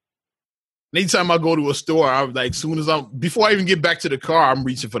 Anytime I go to a store, I'm like, before I even get back to the car, I'm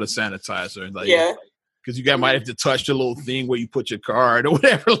reaching for the sanitizer. And like, yeah. Because you might have to touch the little thing where you put your card or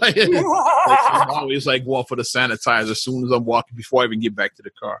whatever. Like I'm always like going for the sanitizer as soon as I'm walking before I even get back to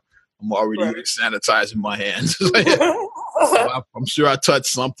the car. I'm already like, sanitizing my hands. I'm sure I touched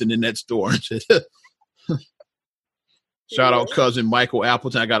something in that store. Shout out cousin Michael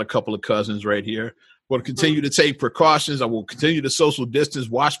Appleton. I got a couple of cousins right here. Will continue to take precautions. I will continue to social distance,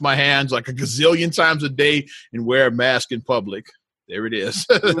 wash my hands like a gazillion times a day, and wear a mask in public. There it is.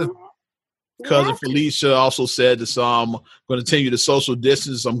 Cousin Felicia also said this, I'm going to continue to social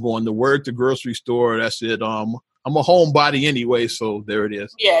distance. I'm going to work, the grocery store. That's it. I'm a homebody anyway, so there it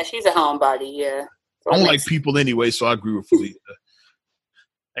is. Yeah, she's a homebody, yeah. I don't like people anyway, so I agree with Felicia.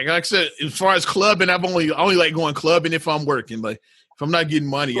 Like I said, as far as clubbing, I only like going clubbing if I'm working. Like if I'm not getting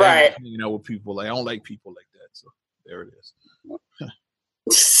money, I don't hang out with people. Like I don't like people like that. So there it is.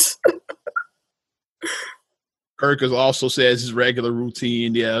 Kirk has also says his regular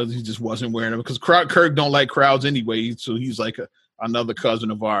routine. Yeah, he just wasn't wearing them because Kirk don't like crowds anyway. So he's like another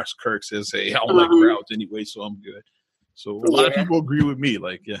cousin of ours. Kirk says, "Hey, I don't like crowds anyway, so I'm good." So a lot of people agree with me.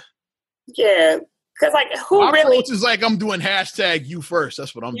 Like, yeah, because like who my really? approach is like I'm doing hashtag you first.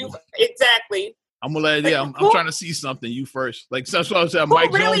 That's what I'm doing. Exactly. I'm gonna let I'm trying to see something. You first. Like that's what I was saying.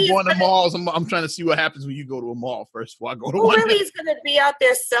 Mike Jones going to malls. I'm trying to see what happens when you go to a mall first before I go to one. Who really is gonna be out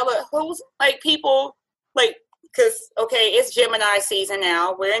there selling? Who's like people like? Because, it's Gemini season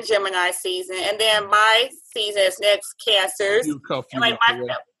now. We're in Gemini season. And then my season is next Cancers. And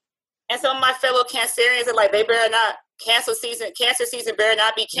some of my fellow Cancerians are like, they better not, Cancer season better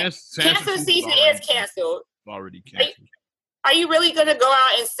not be canceled. Cancer season is canceled. Already canceled. Are you really going to go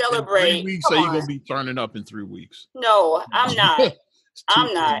out and celebrate? In 3 weeks, so you're going to be turning up in 3 weeks. No, I'm not.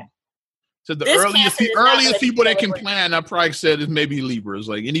 I'm not. So the earliest people that can plan, I probably said, is maybe Libras.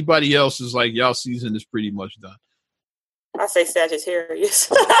 Like anybody else is like, y'all season is pretty much done. I say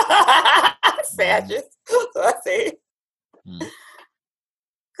Sagittarius. Sagittarius. So I say. Because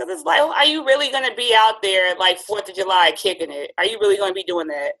it's like, are you really going to be out there like 4th of July kicking it? Are you really going to be doing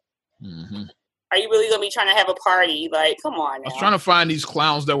that? Mm-hmm. Are you really going to be trying to have a party? Like, come on now. I was trying to find these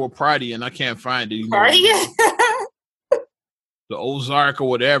clowns that were partying. I can't find it. Party? The Ozark or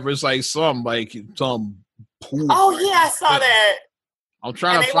whatever. It's like some pool. Oh, yeah, I saw that. I'm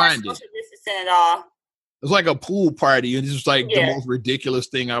trying to find it. At all. It's like a pool party, and it's just like the most ridiculous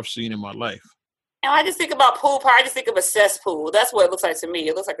thing I've seen in my life. And I just think about pool party. I just think of a cesspool. That's what it looks like to me.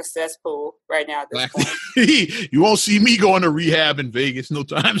 It looks like a cesspool right now at this point. You won't see me going to rehab in Vegas no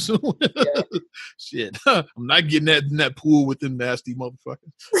time soon. Yeah. Shit. I'm not getting in that pool with them nasty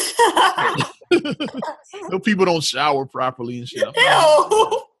motherfuckers. No, people don't shower properly and shit. I'm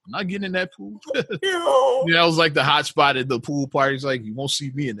not getting in that pool. I was like the hot spot at the pool parties. Like you won't see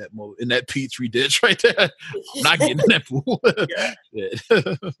me in that Petri dish right there. I'm not getting in that pool.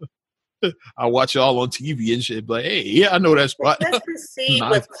 I watch it all on TV and shit. Like, hey, yeah, I know that spot. Let's proceed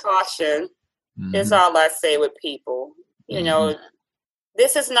with caution. Is all I say with people. You know,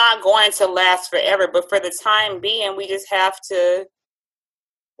 this is not going to last forever, but for the time being, we just have to.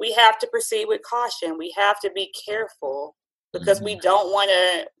 We have to proceed with caution. We have to be careful. Because we don't want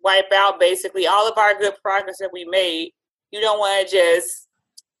to wipe out basically all of our good progress that we made. You don't want to just,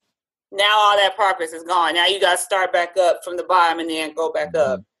 now all that progress is gone. Now you got to start back up from the bottom and then go back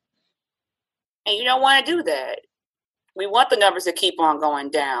up. And you don't want to do that. We want the numbers to keep on going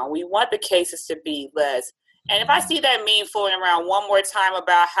down. We want the cases to be less. And if I see that meme floating around one more time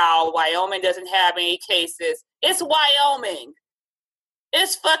about how Wyoming doesn't have any cases, it's Wyoming.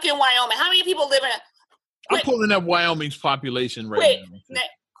 It's fucking Wyoming. How many people live in I'm pulling up Wyoming's population right now.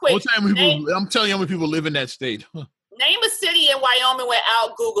 I'm telling you how many people live in that state. Name a city in Wyoming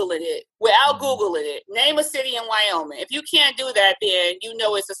without Googling it. Name a city in Wyoming. If you can't do that, then you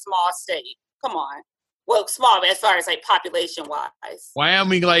know it's a small state. Come on. Well, small as far as like population wise.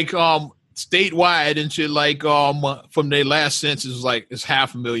 Wyoming, like statewide and shit, like from their last census, like it's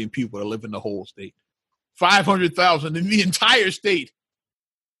 500,000 people that live in the whole state. 500,000 in the entire state.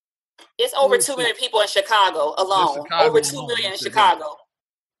 It's over 2 million people in Chicago alone. Over 2 million in Chicago.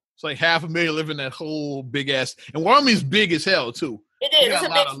 It's like 500,000 live in that whole big ass. And Wyoming's big as hell too. It is. It's a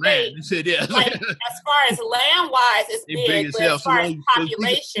big state. It is. Like, as far as land wise, it's big. As hell. As far as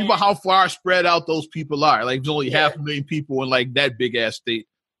population, think about how far spread out those people are. Like there's only 500,000 people in like that big ass state.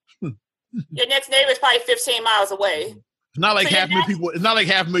 Your next neighbor is probably 15 miles away. It's not like 500,000 people. It's not like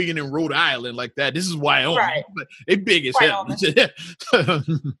 500,000 in Rhode Island like that. This is Wyoming. Right. It's big as hell.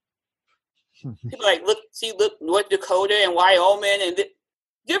 People like look North Dakota and Wyoming, and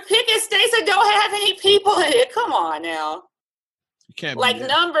You're picking states that don't have any people in it. Come on now. You can't like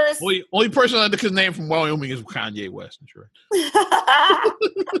numbers. Only person I can name from Wyoming is Kanye West. Sure.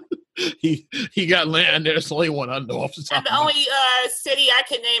 he got land there. That's the only one I know off the top. And the only city I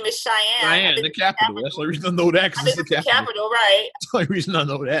can name is Cheyenne. Cheyenne, the capital. That's the only reason I know that, because it's the capital, right? That's the only reason I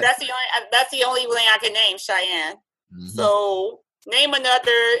know that. That's the only thing I can name, Cheyenne. Mm-hmm. So name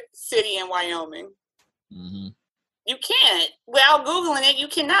another city in Wyoming. Mm-hmm. You can't. Without Googling it, you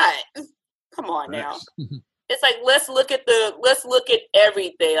cannot. Come on now. It's like, let's look at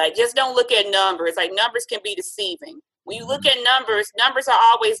everything. Like, just don't look at numbers. Like, numbers can be deceiving. When you look at numbers are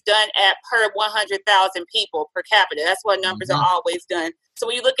always done at per 100,000 people per capita. That's what numbers are always done. So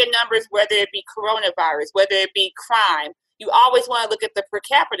when you look at numbers, whether it be coronavirus, whether it be crime, you always want to look at the per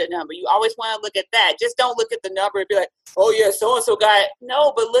capita number. You always want to look at that. Just don't look at the number and be like, oh, yeah, so-and-so got it.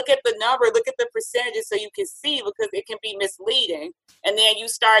 No, but look at the number. Look at the percentages so you can see, because it can be misleading. And then you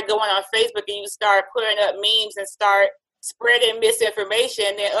start going on Facebook and you start putting up memes and start spreading misinformation.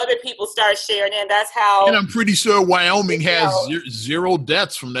 And then other people start sharing, and that's how. And I'm pretty sure Wyoming has zero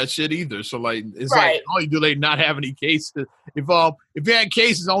deaths from that shit either. So, like, it's like, oh, do they not have any cases? If you had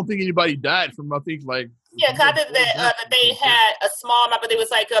cases, I don't think anybody died from, I think, like. Yeah, because that they had a small amount, but it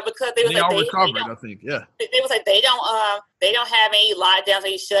was like because they was like all recovered. I think, yeah. It was like they don't have any lockdowns,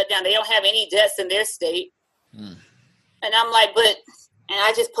 any shutdown. They don't have any deaths in their state. And I'm like, and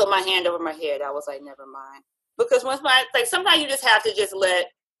I just put my hand over my head. I was like, never mind, because sometimes you just have to have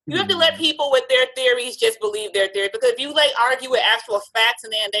to let people with their theories just believe their theory. Because if you argue with actual facts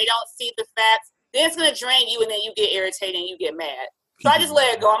and then they don't see the facts, then it's gonna drain you, and then you get irritated and you get mad. So I just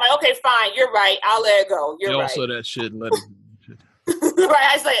let it go. I'm like, okay, fine, you're right. I'll let it go. You're right. Also that shit and let it right.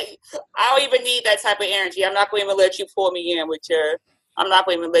 I was like, I don't even need that type of energy. I'm not going to even let you pull me in with that.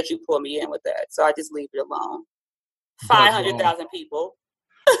 So I just leave it alone. 500,000 people.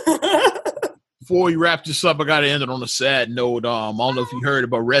 Before we wrap this up, I got to end it on a sad note. I don't know if you heard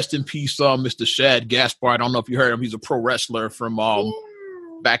about, rest in peace, Mr. Shad Gaspard. I don't know if you heard him. He's a pro wrestler from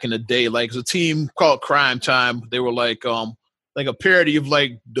back in the day. Like, it's a team called Crime Time. They were like a parody of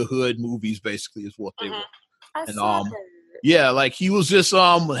like the Hood movies, basically, is what they were. And like he was just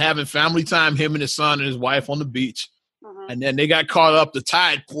having family time, him and his son and his wife on the beach. And then they got caught up. The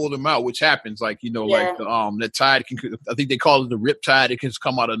tide pulled them out, which happens, like, that tide I think they call it the rip tide. It can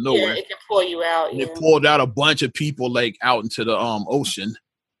come out of nowhere. Yeah, it can pull you out. And it pulled out a bunch of people like out into the ocean.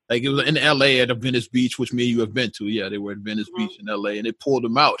 Like, it was in LA at Venice Beach, which me and you have been to. Yeah, they were at Venice Beach in LA, and it pulled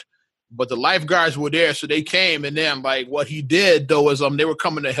them out. But the lifeguards were there, so they came. And then, like, what he did, though, is they were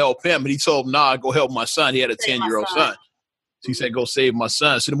coming to help him. And he told them, nah, go help my son. He had a 10-year-old son. So he said, go save my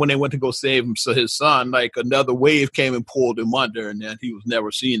son. So then when they went to go save him, so his son, like, another wave came and pulled him under. And then he was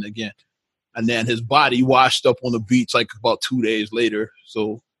never seen again. And then his body washed up on the beach, like, about 2 days later.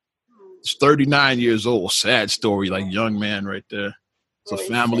 So it's 39 years old. Sad story, like, young man right there. It's a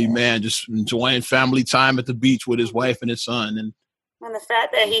family man just enjoying family time at the beach with his wife and his son. And the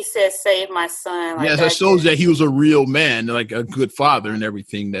fact that he said, save my son. Like, that shows that he was a real man, like a good father and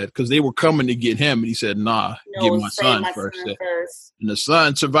everything, that because they were coming to get him. And he said, nah, give my son first. And the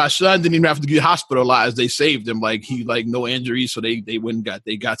son survived. Son didn't even have to get hospitalized. They saved him. Like, he, like, no injuries. So they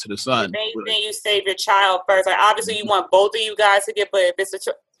got to the son. Then you save your child first. Like, obviously you want both of you guys to get, but if it's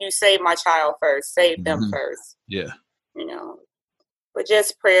you save my child first, save them first. Yeah. But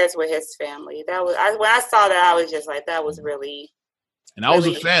just prayers with his family. That was, when I saw that, I was just like, that was really. And I was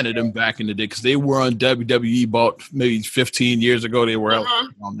a fan of them back in the day, because they were on WWE about maybe 15 years ago. They were out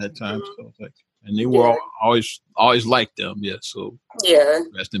on that time. So and they were always liked them. Yeah. So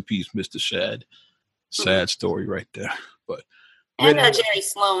rest in peace, Mr. Shad. Sad story right there. But and Jerry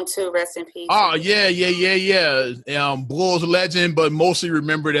Sloan too. Rest in peace. Oh yeah. Bulls legend, but mostly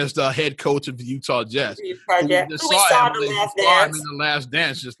remembered as the head coach of the Utah Jazz. We saw him in the Last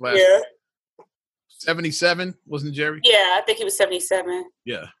Dance just last. Yeah. 77, wasn't Jerry? Yeah, I think he was 77.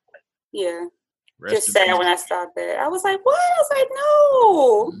 Yeah. Yeah. Just sad when I saw that. I was like, what? I was like,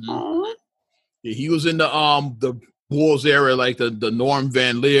 no. Yeah, he was in the Bulls era, like the Norm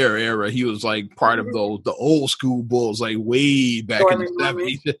Van Leer era. He was like part of the old school Bulls, like way back in the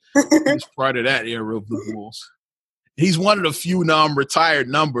 70s. He was part of that era of the Bulls. He's one of the few retired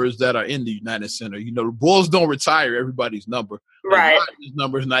numbers that are in the United Center. The Bulls don't retire everybody's number. Right. His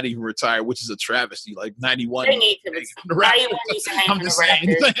number is not even retired, which is a travesty. Like 91. They need to. 91 needs to hang on the record.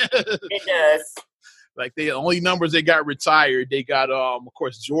 It does. Like, the only numbers they got retired, they got, of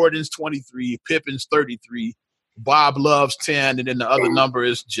course, Jordan's 23, Pippen's 33, Bob Love's 10, and then the other number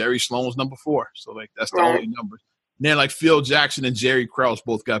is Jerry Sloan's number 4. So, like, that's the only number. And then, like, Phil Jackson and Jerry Krause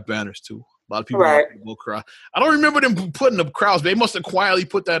both got banners, too. A lot of people will cry. I don't remember them putting up crowds. They must have quietly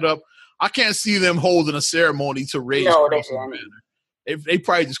put that up. I can't see them holding a ceremony to raise Krause's banner. They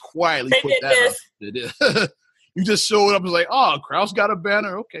probably just quietly put that up. They did. You just showed up and was like, oh, Krause got a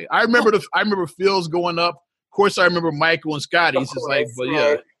banner. Okay. I remember Phil's going up. Of course, I remember Michael and Scotty. It's just like, but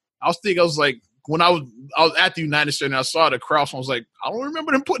yeah. I was like, when I was at the United Center and I saw the Krause, I was like, I don't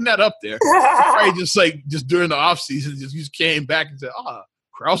remember them putting that up there. Probably just during the offseason, just came back and said,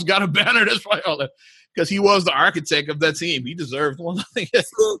 Krause got a banner. That's probably all that. Because he was the architect of that team. He deserved one.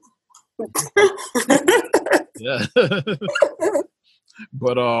 Yeah.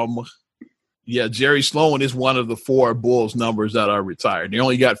 But yeah, Jerry Sloan is one of the 4 Bulls numbers that are retired. They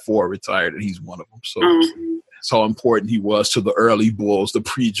only got 4 retired, and he's one of them. So that's how important he was to the early Bulls, the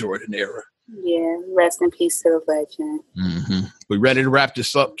pre-Jordan era. Yeah, rest in peace to the legend. Mm-hmm. We ready to wrap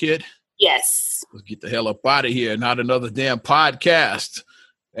this up, kid? Yes. Let's get the hell up out of here. Not another damn podcast.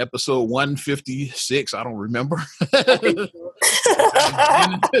 Episode 156. I don't remember.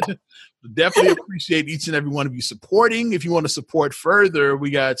 Definitely appreciate each and every one of you supporting. If you want to support further, we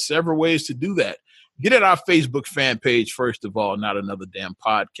got several ways to do that. Get at our Facebook fan page, first of all, Not Another Damn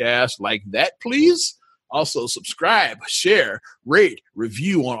Podcast. Like that, please. Also, subscribe, share, rate,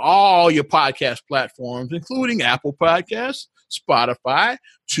 review on all your podcast platforms, including Apple Podcasts, Spotify,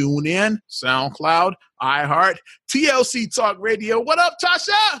 TuneIn, SoundCloud, iHeart, TLC Talk Radio. What up,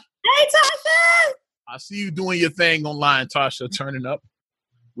 Tasha? Hey, Tasha! I see you doing your thing online, Tasha, turning up.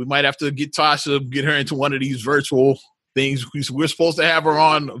 We might have to get Tasha, get her into one of these virtual things. We're supposed to have her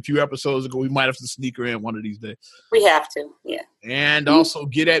on a few episodes ago. We might have to sneak her in one of these days. We have to, yeah. And also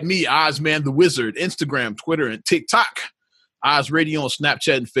get at me, Ozman the Wizard, Instagram, Twitter, and TikTok. Oz Radio on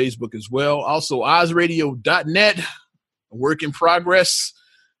Snapchat and Facebook as well. Also, OzRadio.net, a work in progress.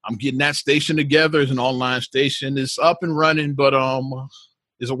 I'm getting that station together. It's an online station. It's up and running, but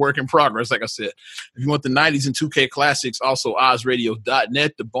it's a work in progress, like I said. If you want the 90s and 2K classics, also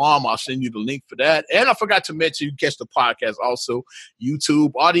OzRadio.net, the bomb. I'll send you the link for that. And I forgot to mention, you can catch the podcast also.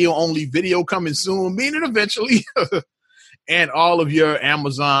 YouTube, audio only, video coming soon, meaning eventually. And all of your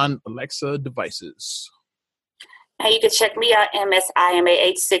Amazon Alexa devices. And you can check me out,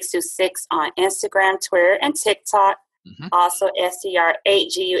 MSIMAH626 on Instagram, Twitter, and TikTok. Mm-hmm. Also,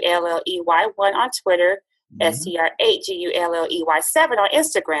 STR8GULLEY1 on Twitter. STR8GULLEY7 on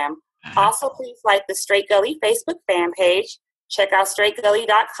Instagram. Also, please like the Straight Gully Facebook fan page. Check out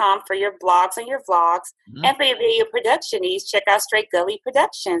straightgully.com for your blogs and your vlogs. And for your video production needs, check out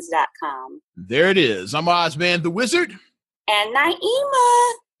straightgullyproductions.com. There it is. I'm Ozman the Wizard. And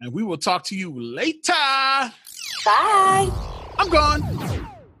Naima. And we will talk to you later. Bye. I'm gone.